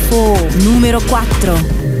 Number 4, numero 4. I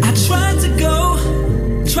tried to go,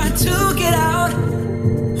 tried to get out.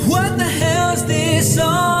 What the hell's this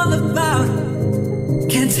all about?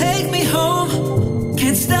 Can't take me home,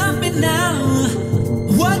 can't stop me now.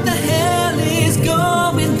 What the hell is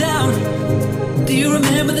going down? Do you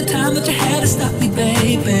remember the time that you had to stop me,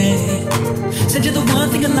 baby? Said you're the one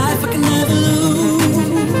thing in life I can never lose.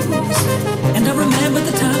 And I remember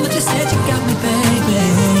the time that you said you got me,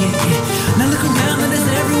 baby. Now look around and there's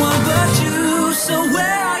everyone but you. So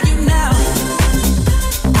where are you now?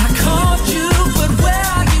 I called you, but where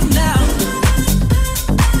are you now?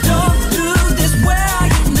 Don't do this, where are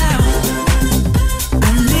you now? I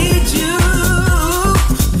need you.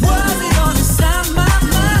 Was it all inside my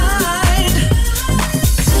mind?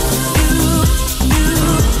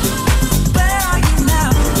 Where are you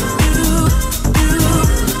now?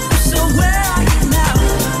 So where are you now?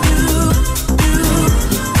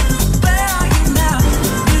 Where are you now?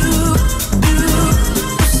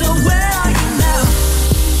 So where are you now?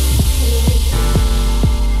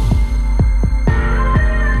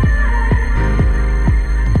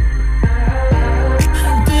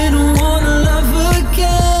 I didn't wanna love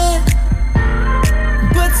again,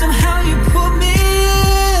 but somehow you put me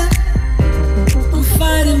in. I'm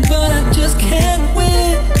fighting, but I just can't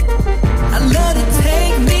win. I let it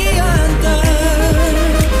take me under.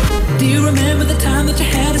 Do you remember the time that you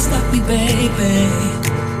had to stop me, baby?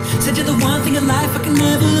 Said you're the one thing in life I can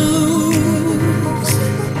never lose.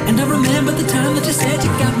 And I remember the time that you said you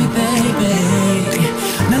got me, baby.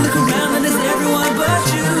 Now look around and there's everyone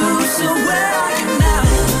but you. So where are you now?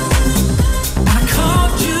 I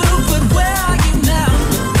called you, but where are you now?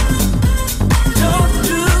 Don't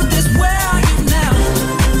do this, where are you now?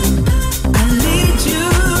 I need you.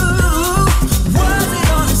 Was it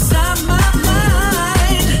all inside my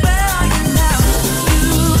mind? Where are you now?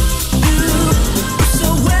 So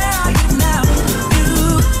where are you now?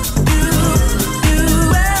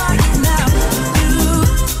 Where are you now?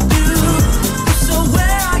 So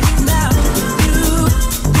where are you now?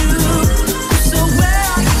 So where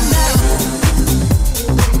are you now?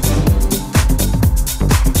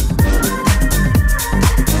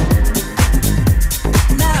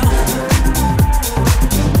 Now.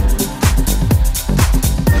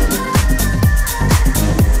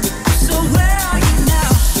 So where are you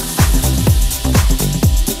now?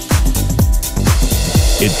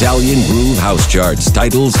 Italian Groove House Charts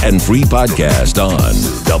titles and free podcast on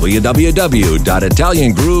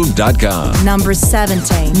www.italiangroove.com. Number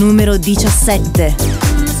 17, numero 17.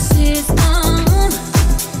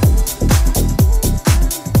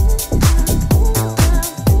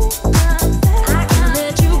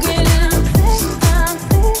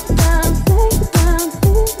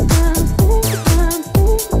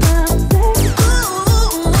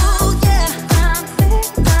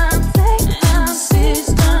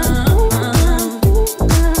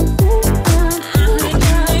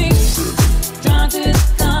 Drawn to the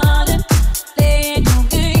garden, playing your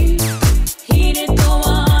game. Heated though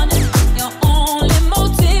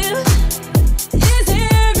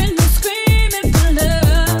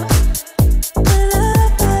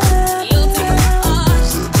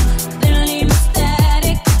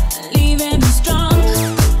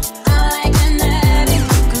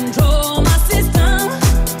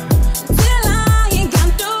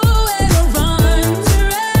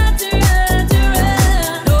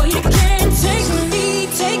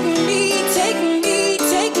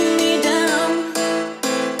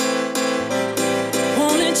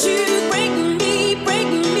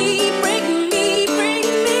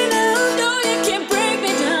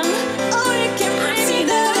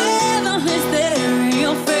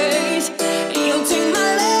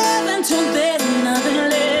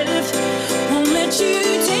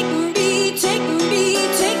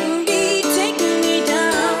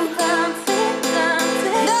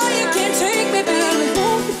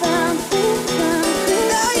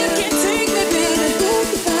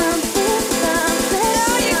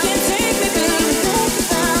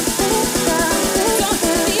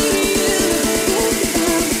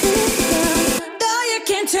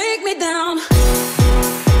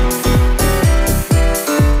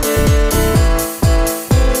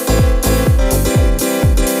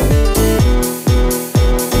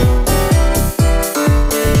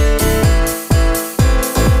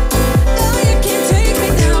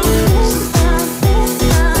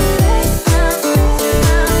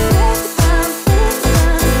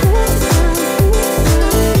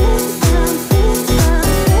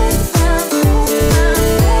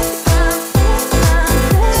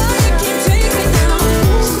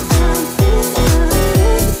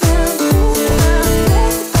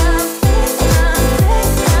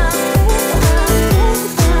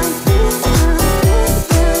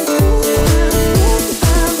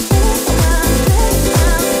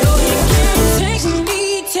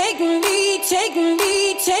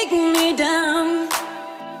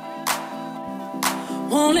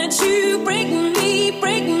you break me,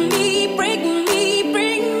 break me, break me,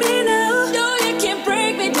 break me now. No, you can't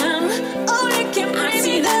break me down. Oh, you can't break me down. I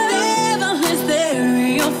see the devil is there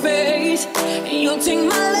in your face. And you'll take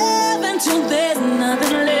my love until there's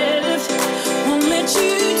nothing left. Won't let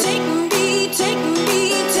you take me, take me,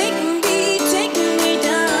 take me, take me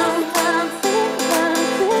down.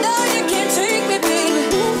 No, you can't take me, baby.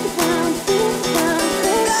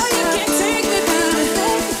 No, you can't take me, baby.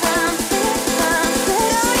 No,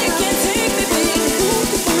 you can't take me, baby.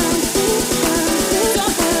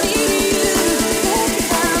 Don't need you.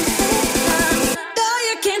 No,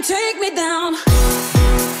 you can't take me down.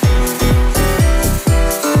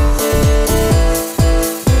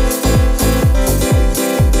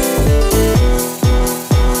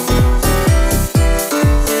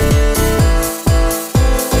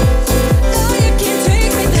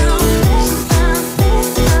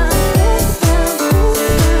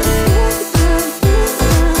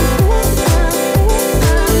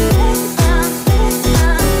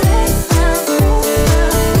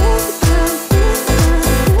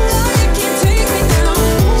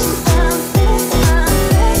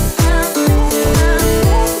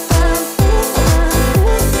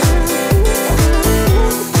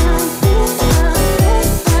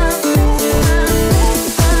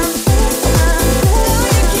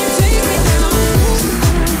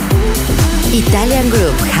 Italian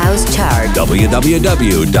Groove House Chart.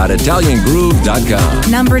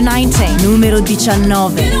 www.italiangroove.com. Number 19, numero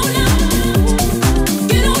 19.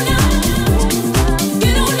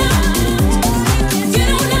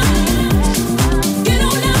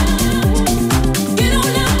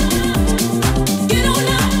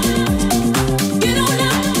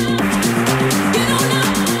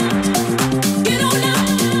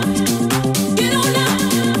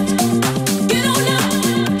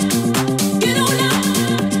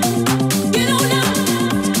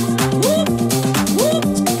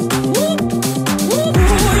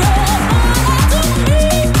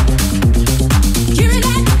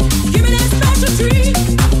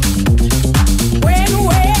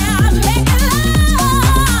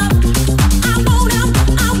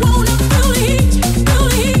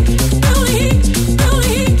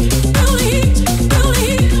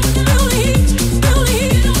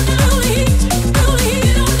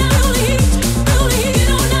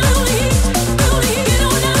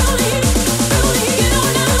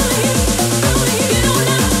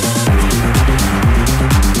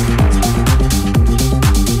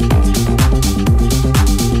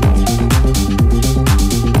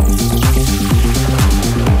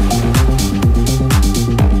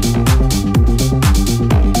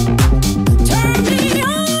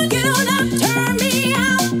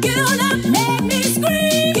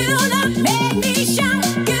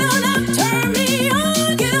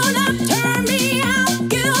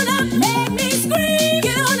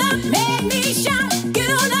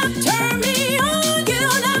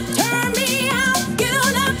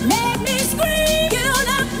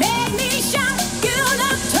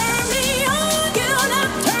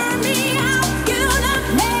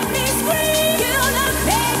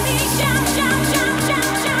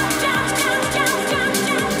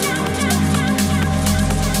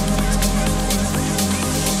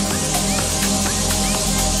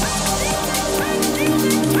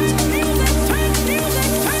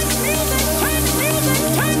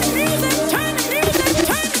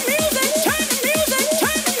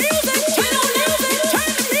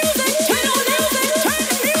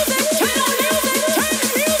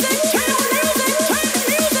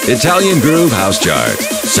 Italian Groove House Chart.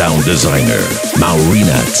 Sound designer,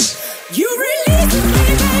 Maurinats.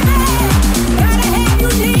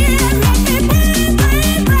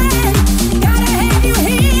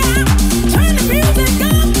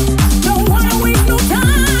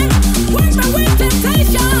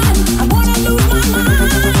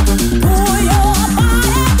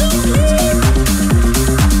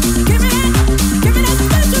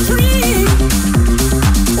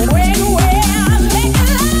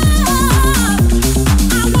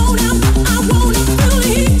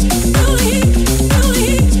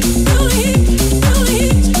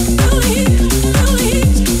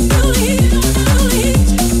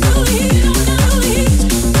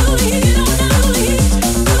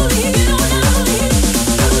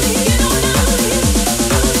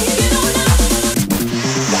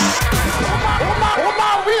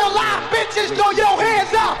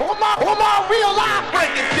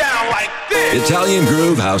 Italian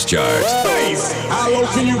Groove House Chart. How low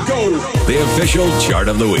can you go? The official chart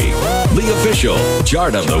of the week. The official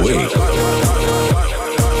chart of the week.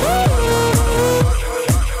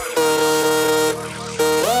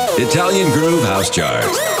 Italian Groove House Chart.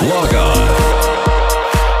 Log on.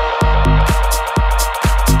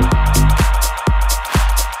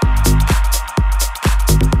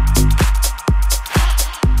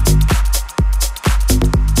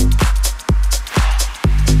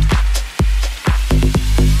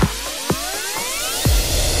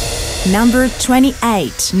 Number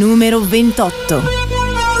 28, numero 28.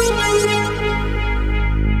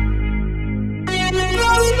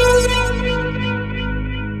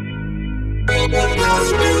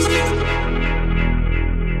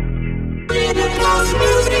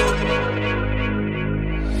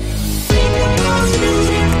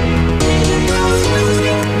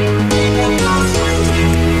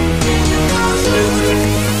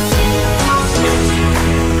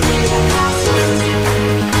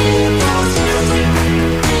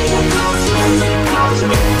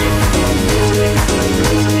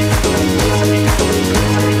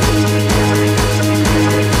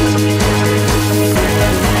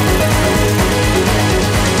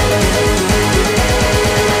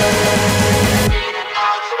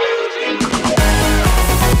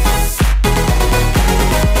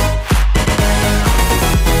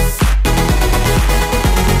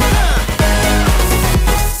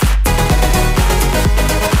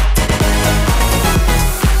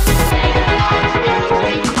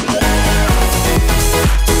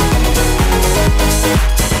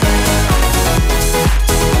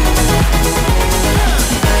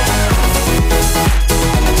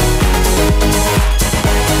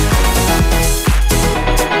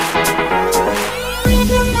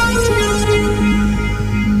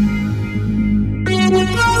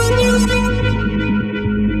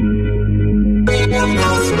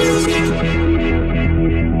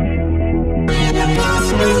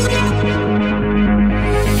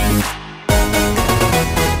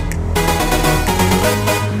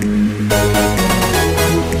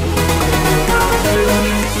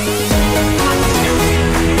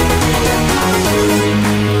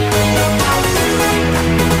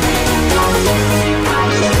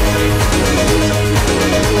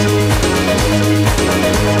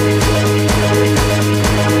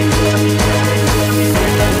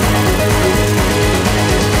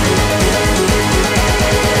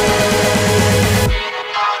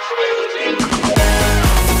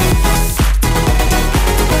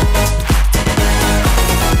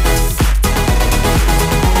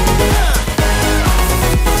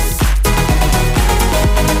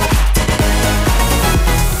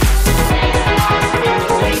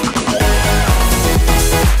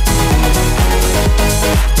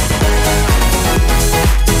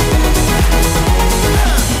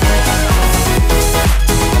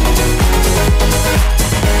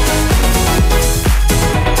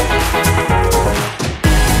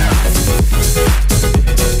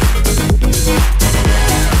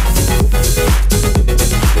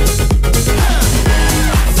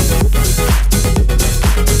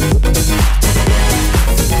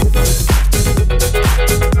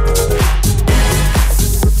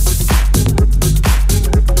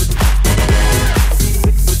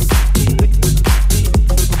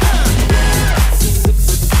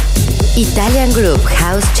 Italian Groove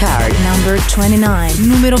House Chart. Number 29,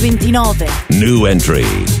 numero 29. New entry.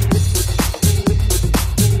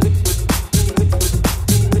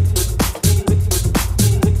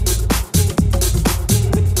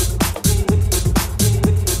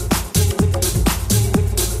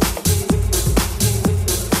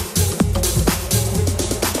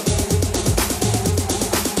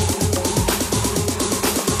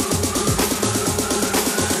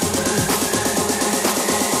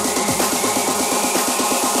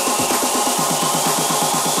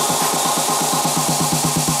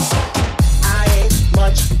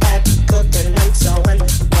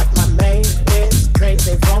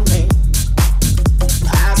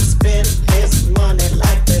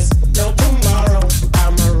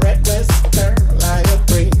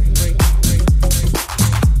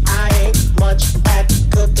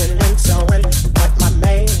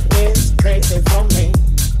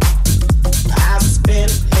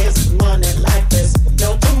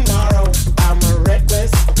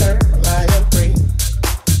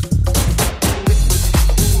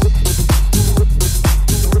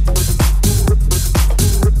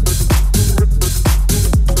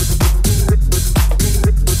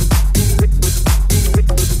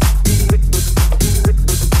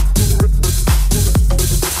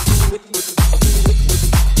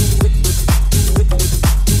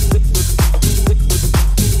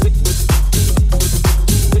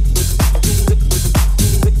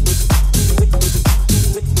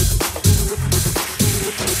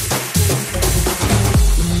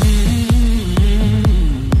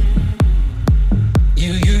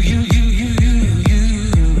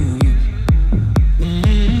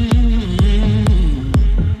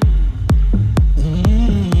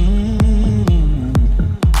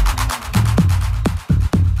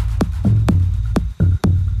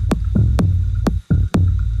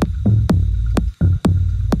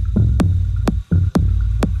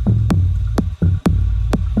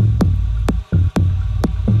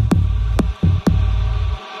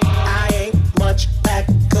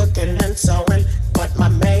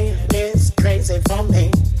 easy for me.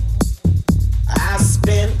 I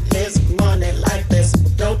spend his money like this,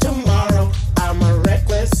 no tomorrow. I'm a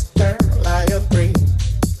reckless girl, I agree.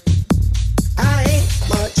 I ain't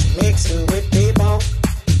much mixing with people.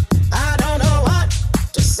 I don't know what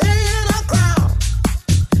to say in a crowd.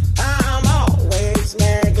 I'm always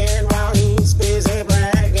nagging while he's busy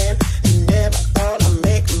bragging. Never thought I'd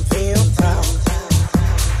make him feel proud.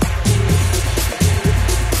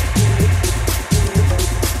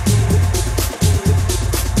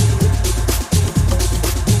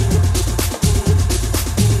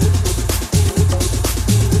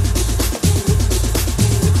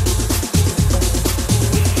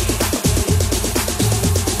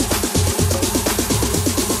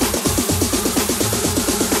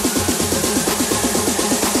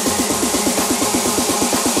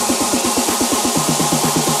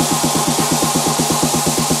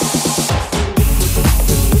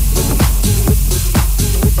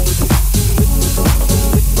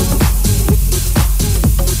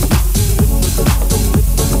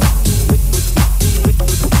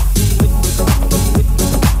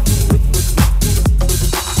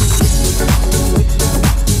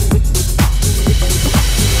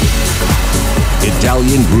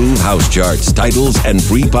 Italian Groove House Charts, titles, and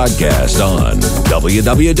free podcast on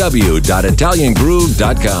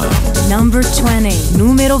www.italiangroove.com. Number 20,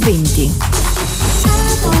 numero 20.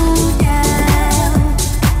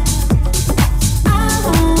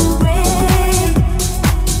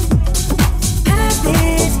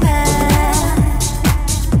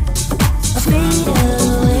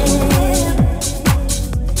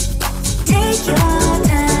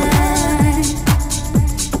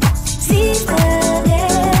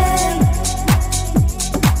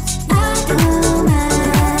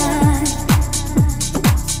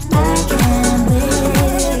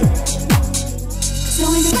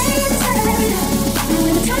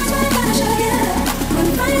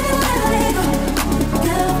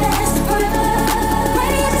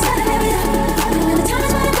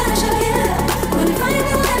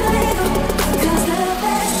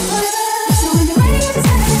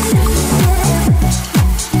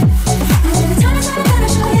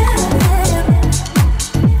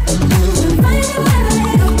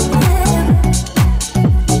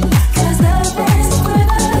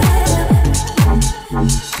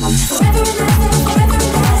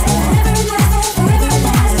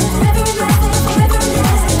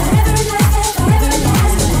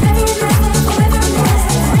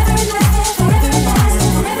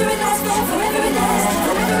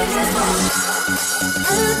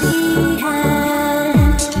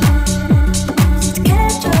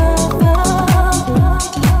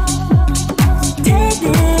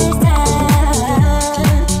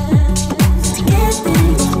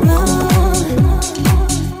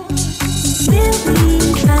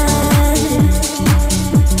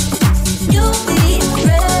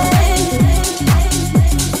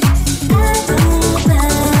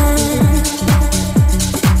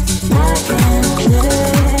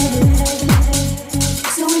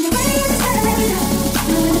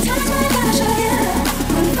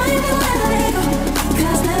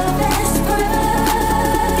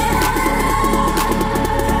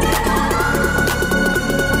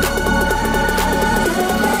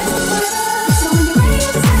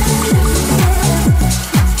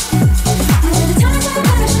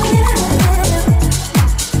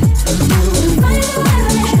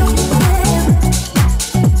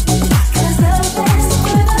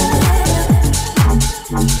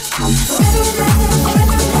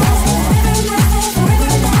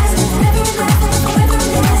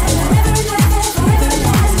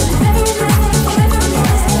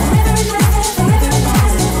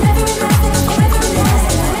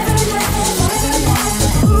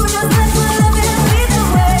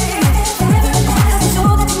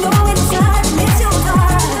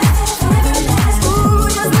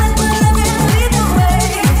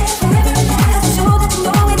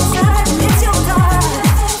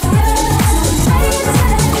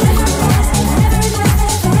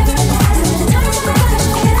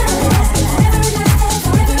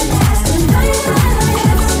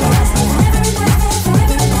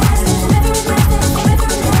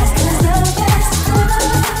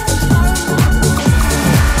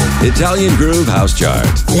 Italian Groove House Chart.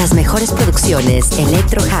 Las mejores producciones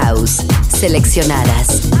Electro House,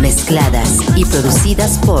 seleccionadas, mezcladas y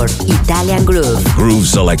producidas por Italian Groove. Groove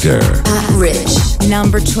Selector. Rich.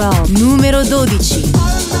 Number 12, numero 12.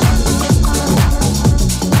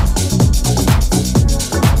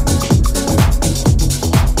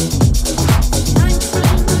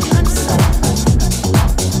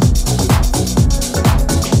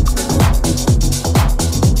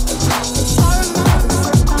 Sorry.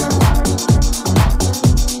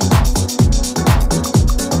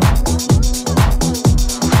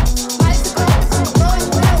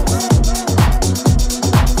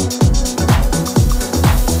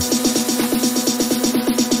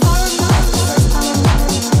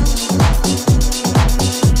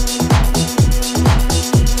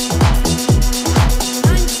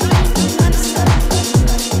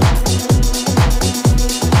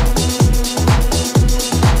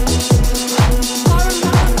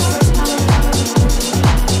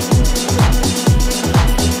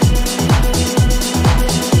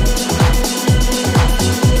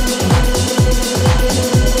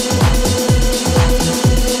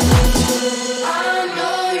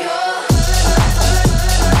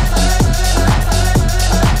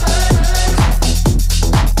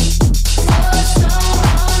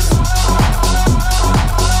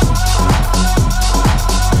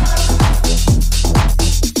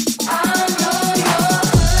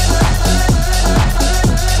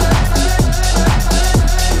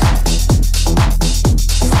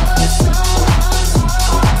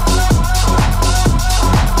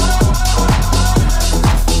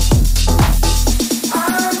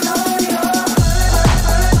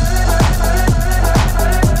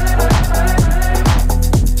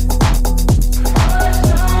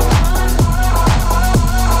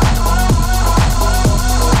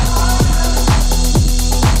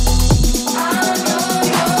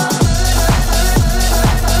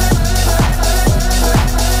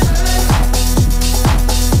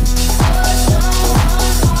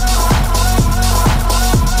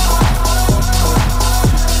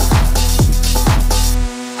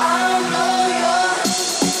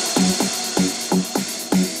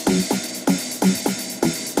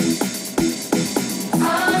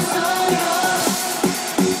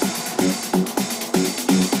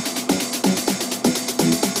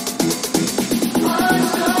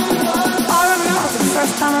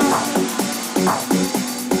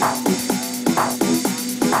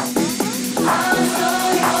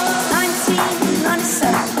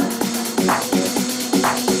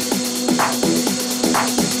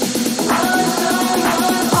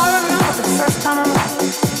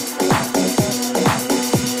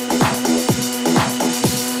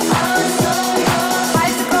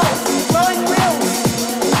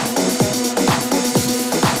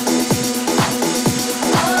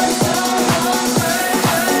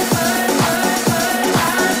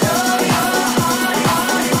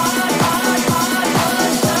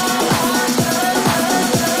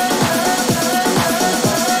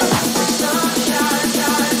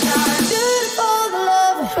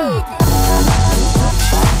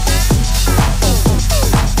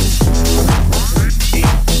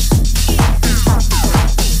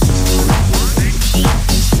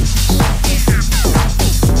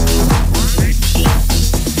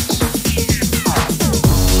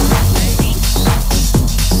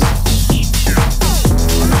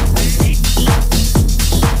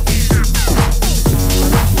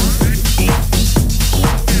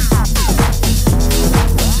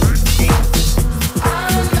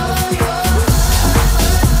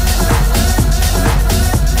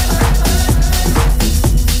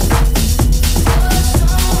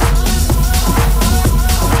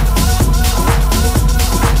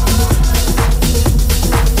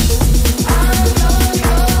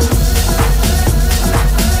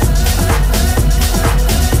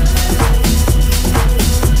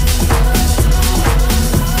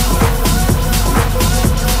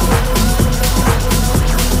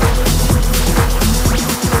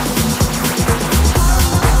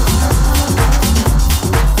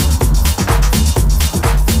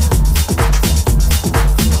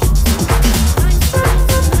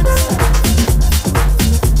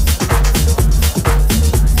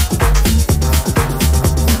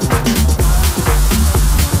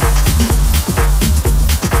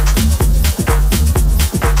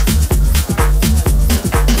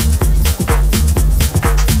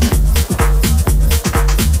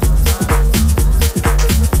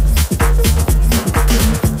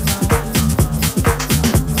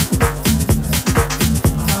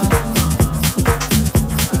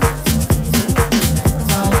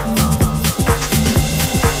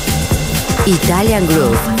 Italian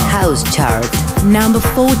Groove House Chart. Number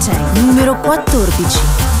 14, numero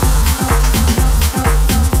 14.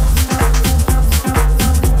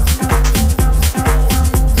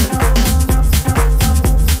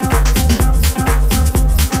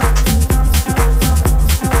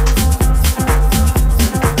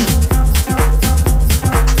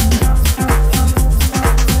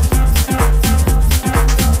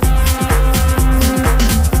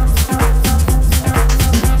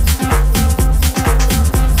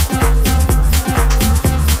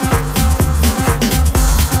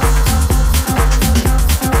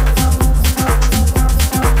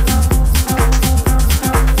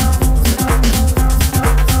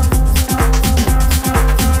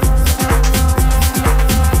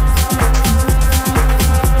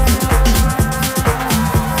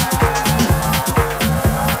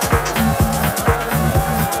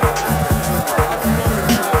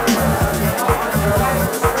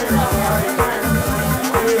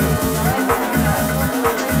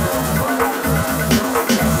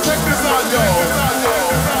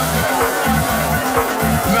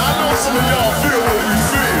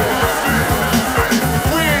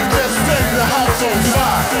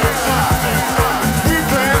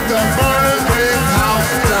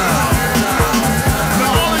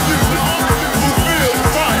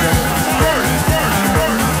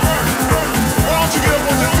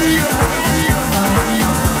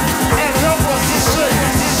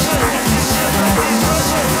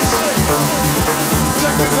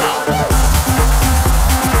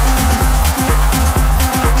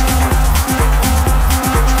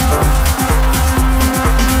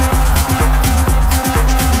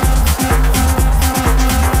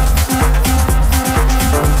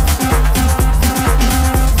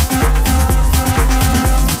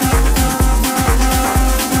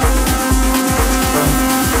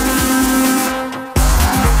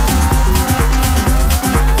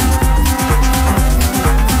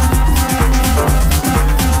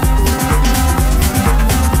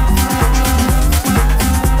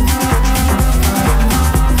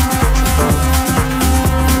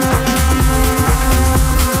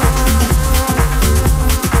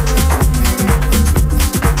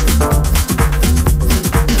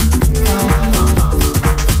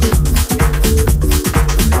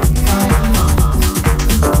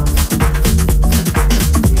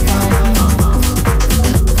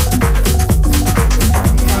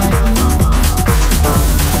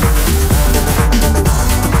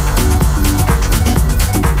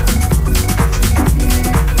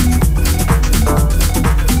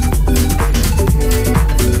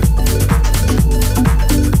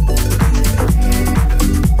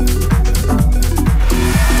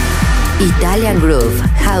 Italian Groove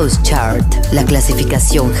House Chart, la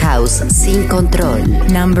clasificación house sin control.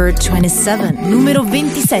 Number 27, numero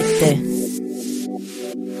 27.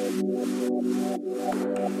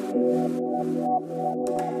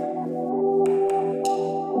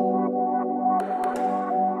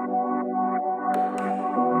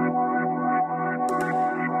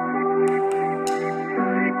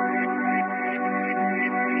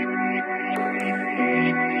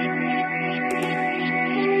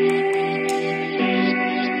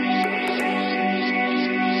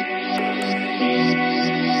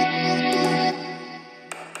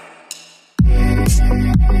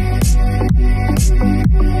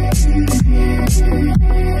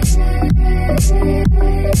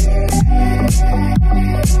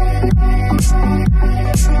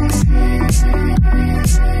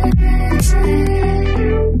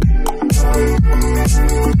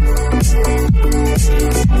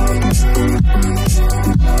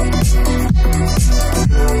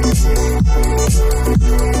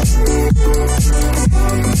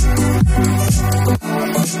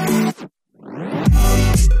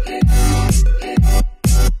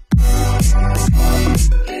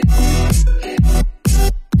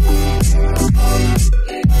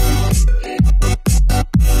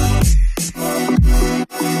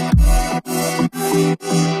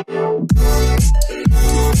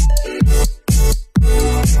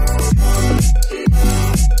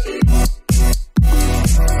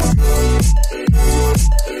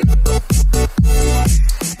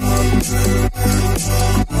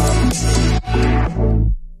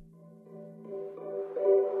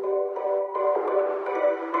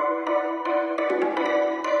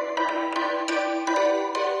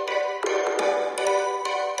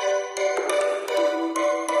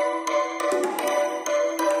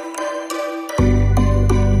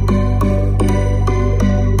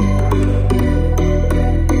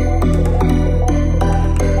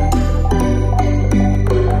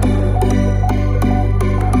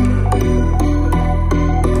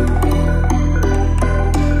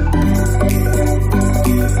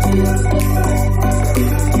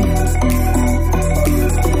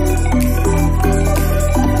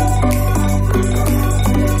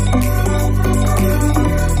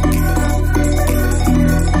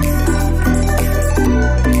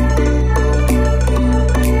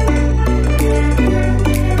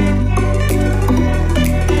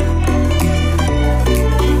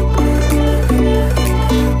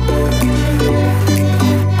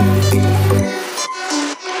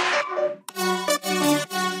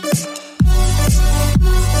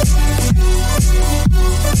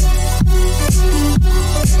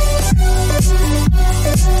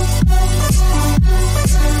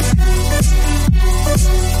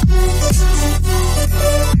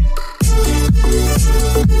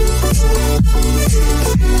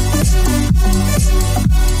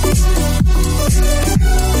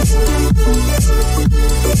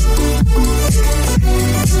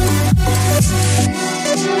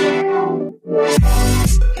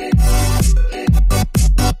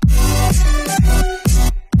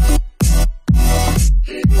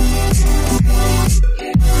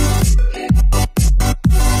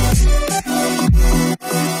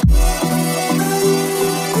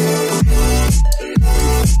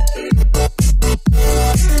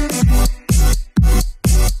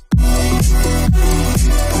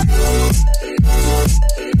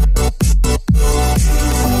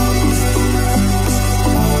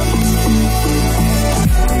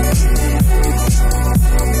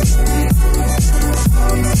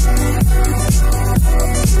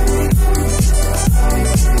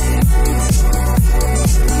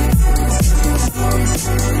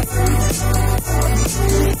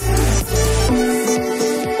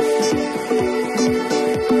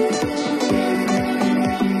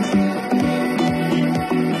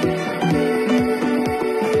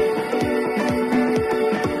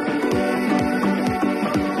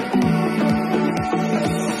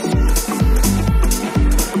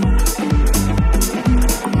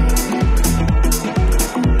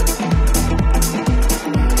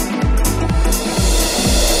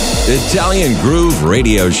 Italian Groove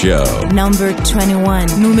Radio Show. Number 21,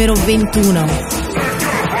 numero 21.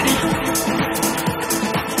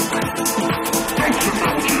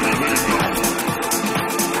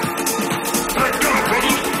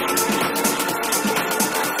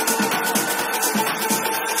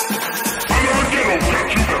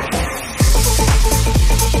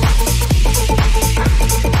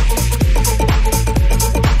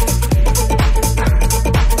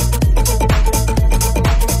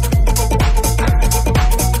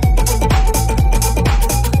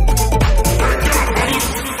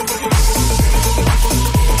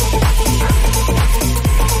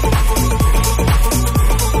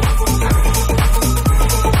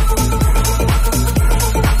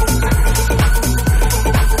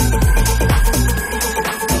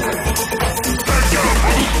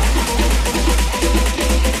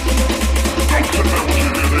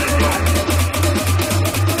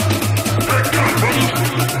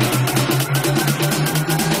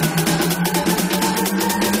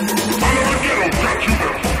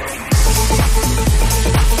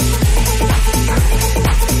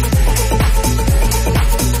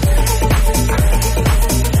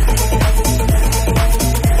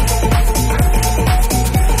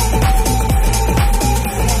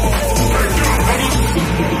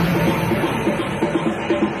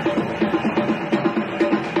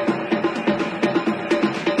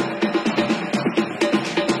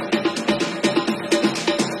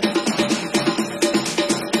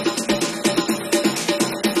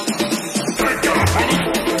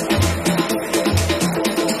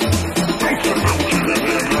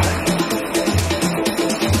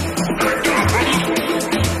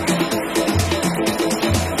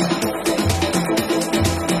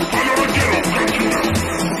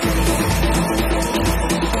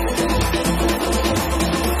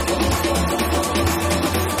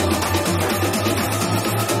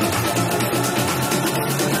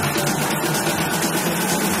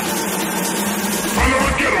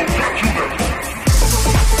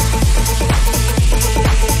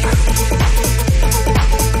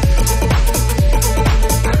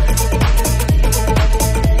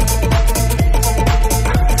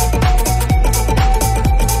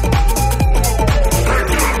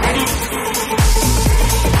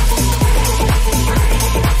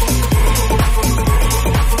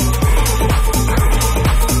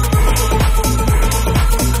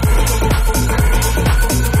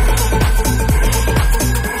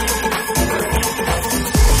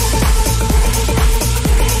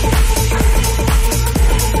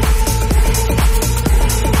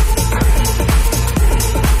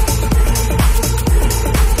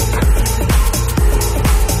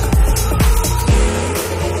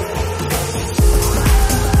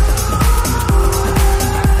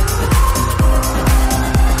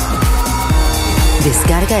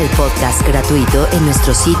 Descarga el podcast gratuito en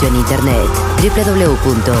nuestro sitio en internet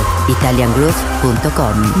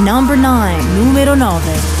www.italiangroove.com. Number 9, numero 9.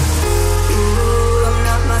 I'm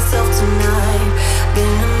not myself tonight. Been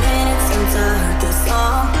a minute since I heard this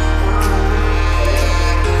song.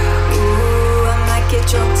 Ooh, I might get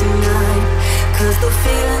drunk tonight, 'cause the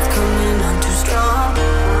feeling's coming on too strong.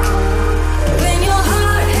 When your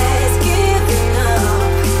heart has given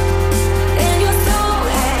up and your soul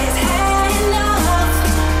has had enough,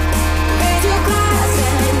 raise your glass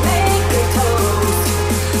and make a toast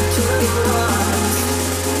to the ones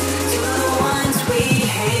we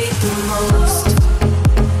hate the most.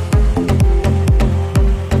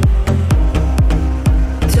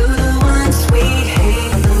 To the ones we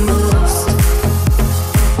hate the most.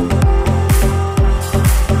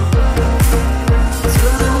 To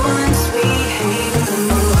the ones we hate the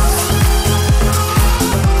most. To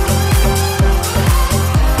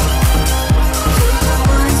the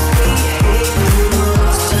ones we hate the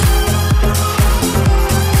most.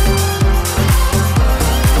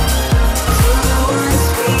 To the ones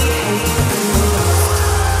we hate the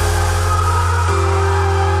most.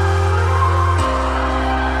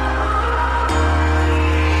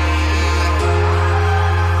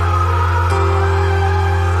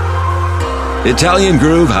 Italian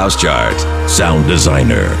Groove House Chart. Sound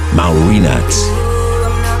designer, Maurinats. Ooh,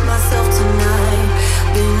 I'm not myself tonight.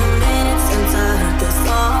 Been a minute since I heard this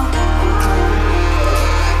song.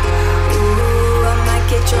 Ooh, I might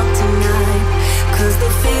get drunk tonight, 'cause the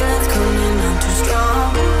feeling's coming on too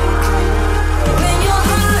strong. When your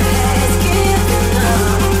heart has given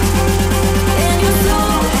up and your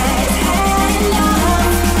soul has had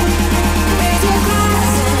enough, raise your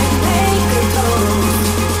glass and make a toast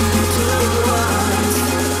to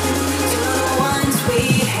the ones we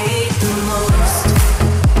hate the most.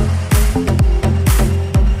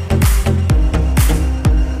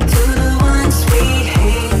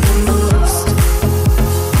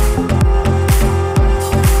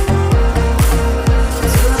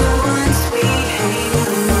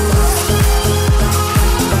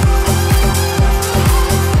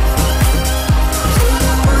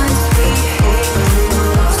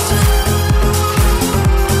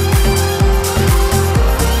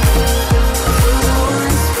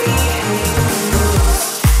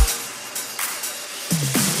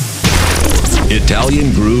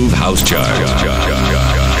 Groove House Chart.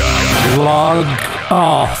 Log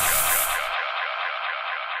off.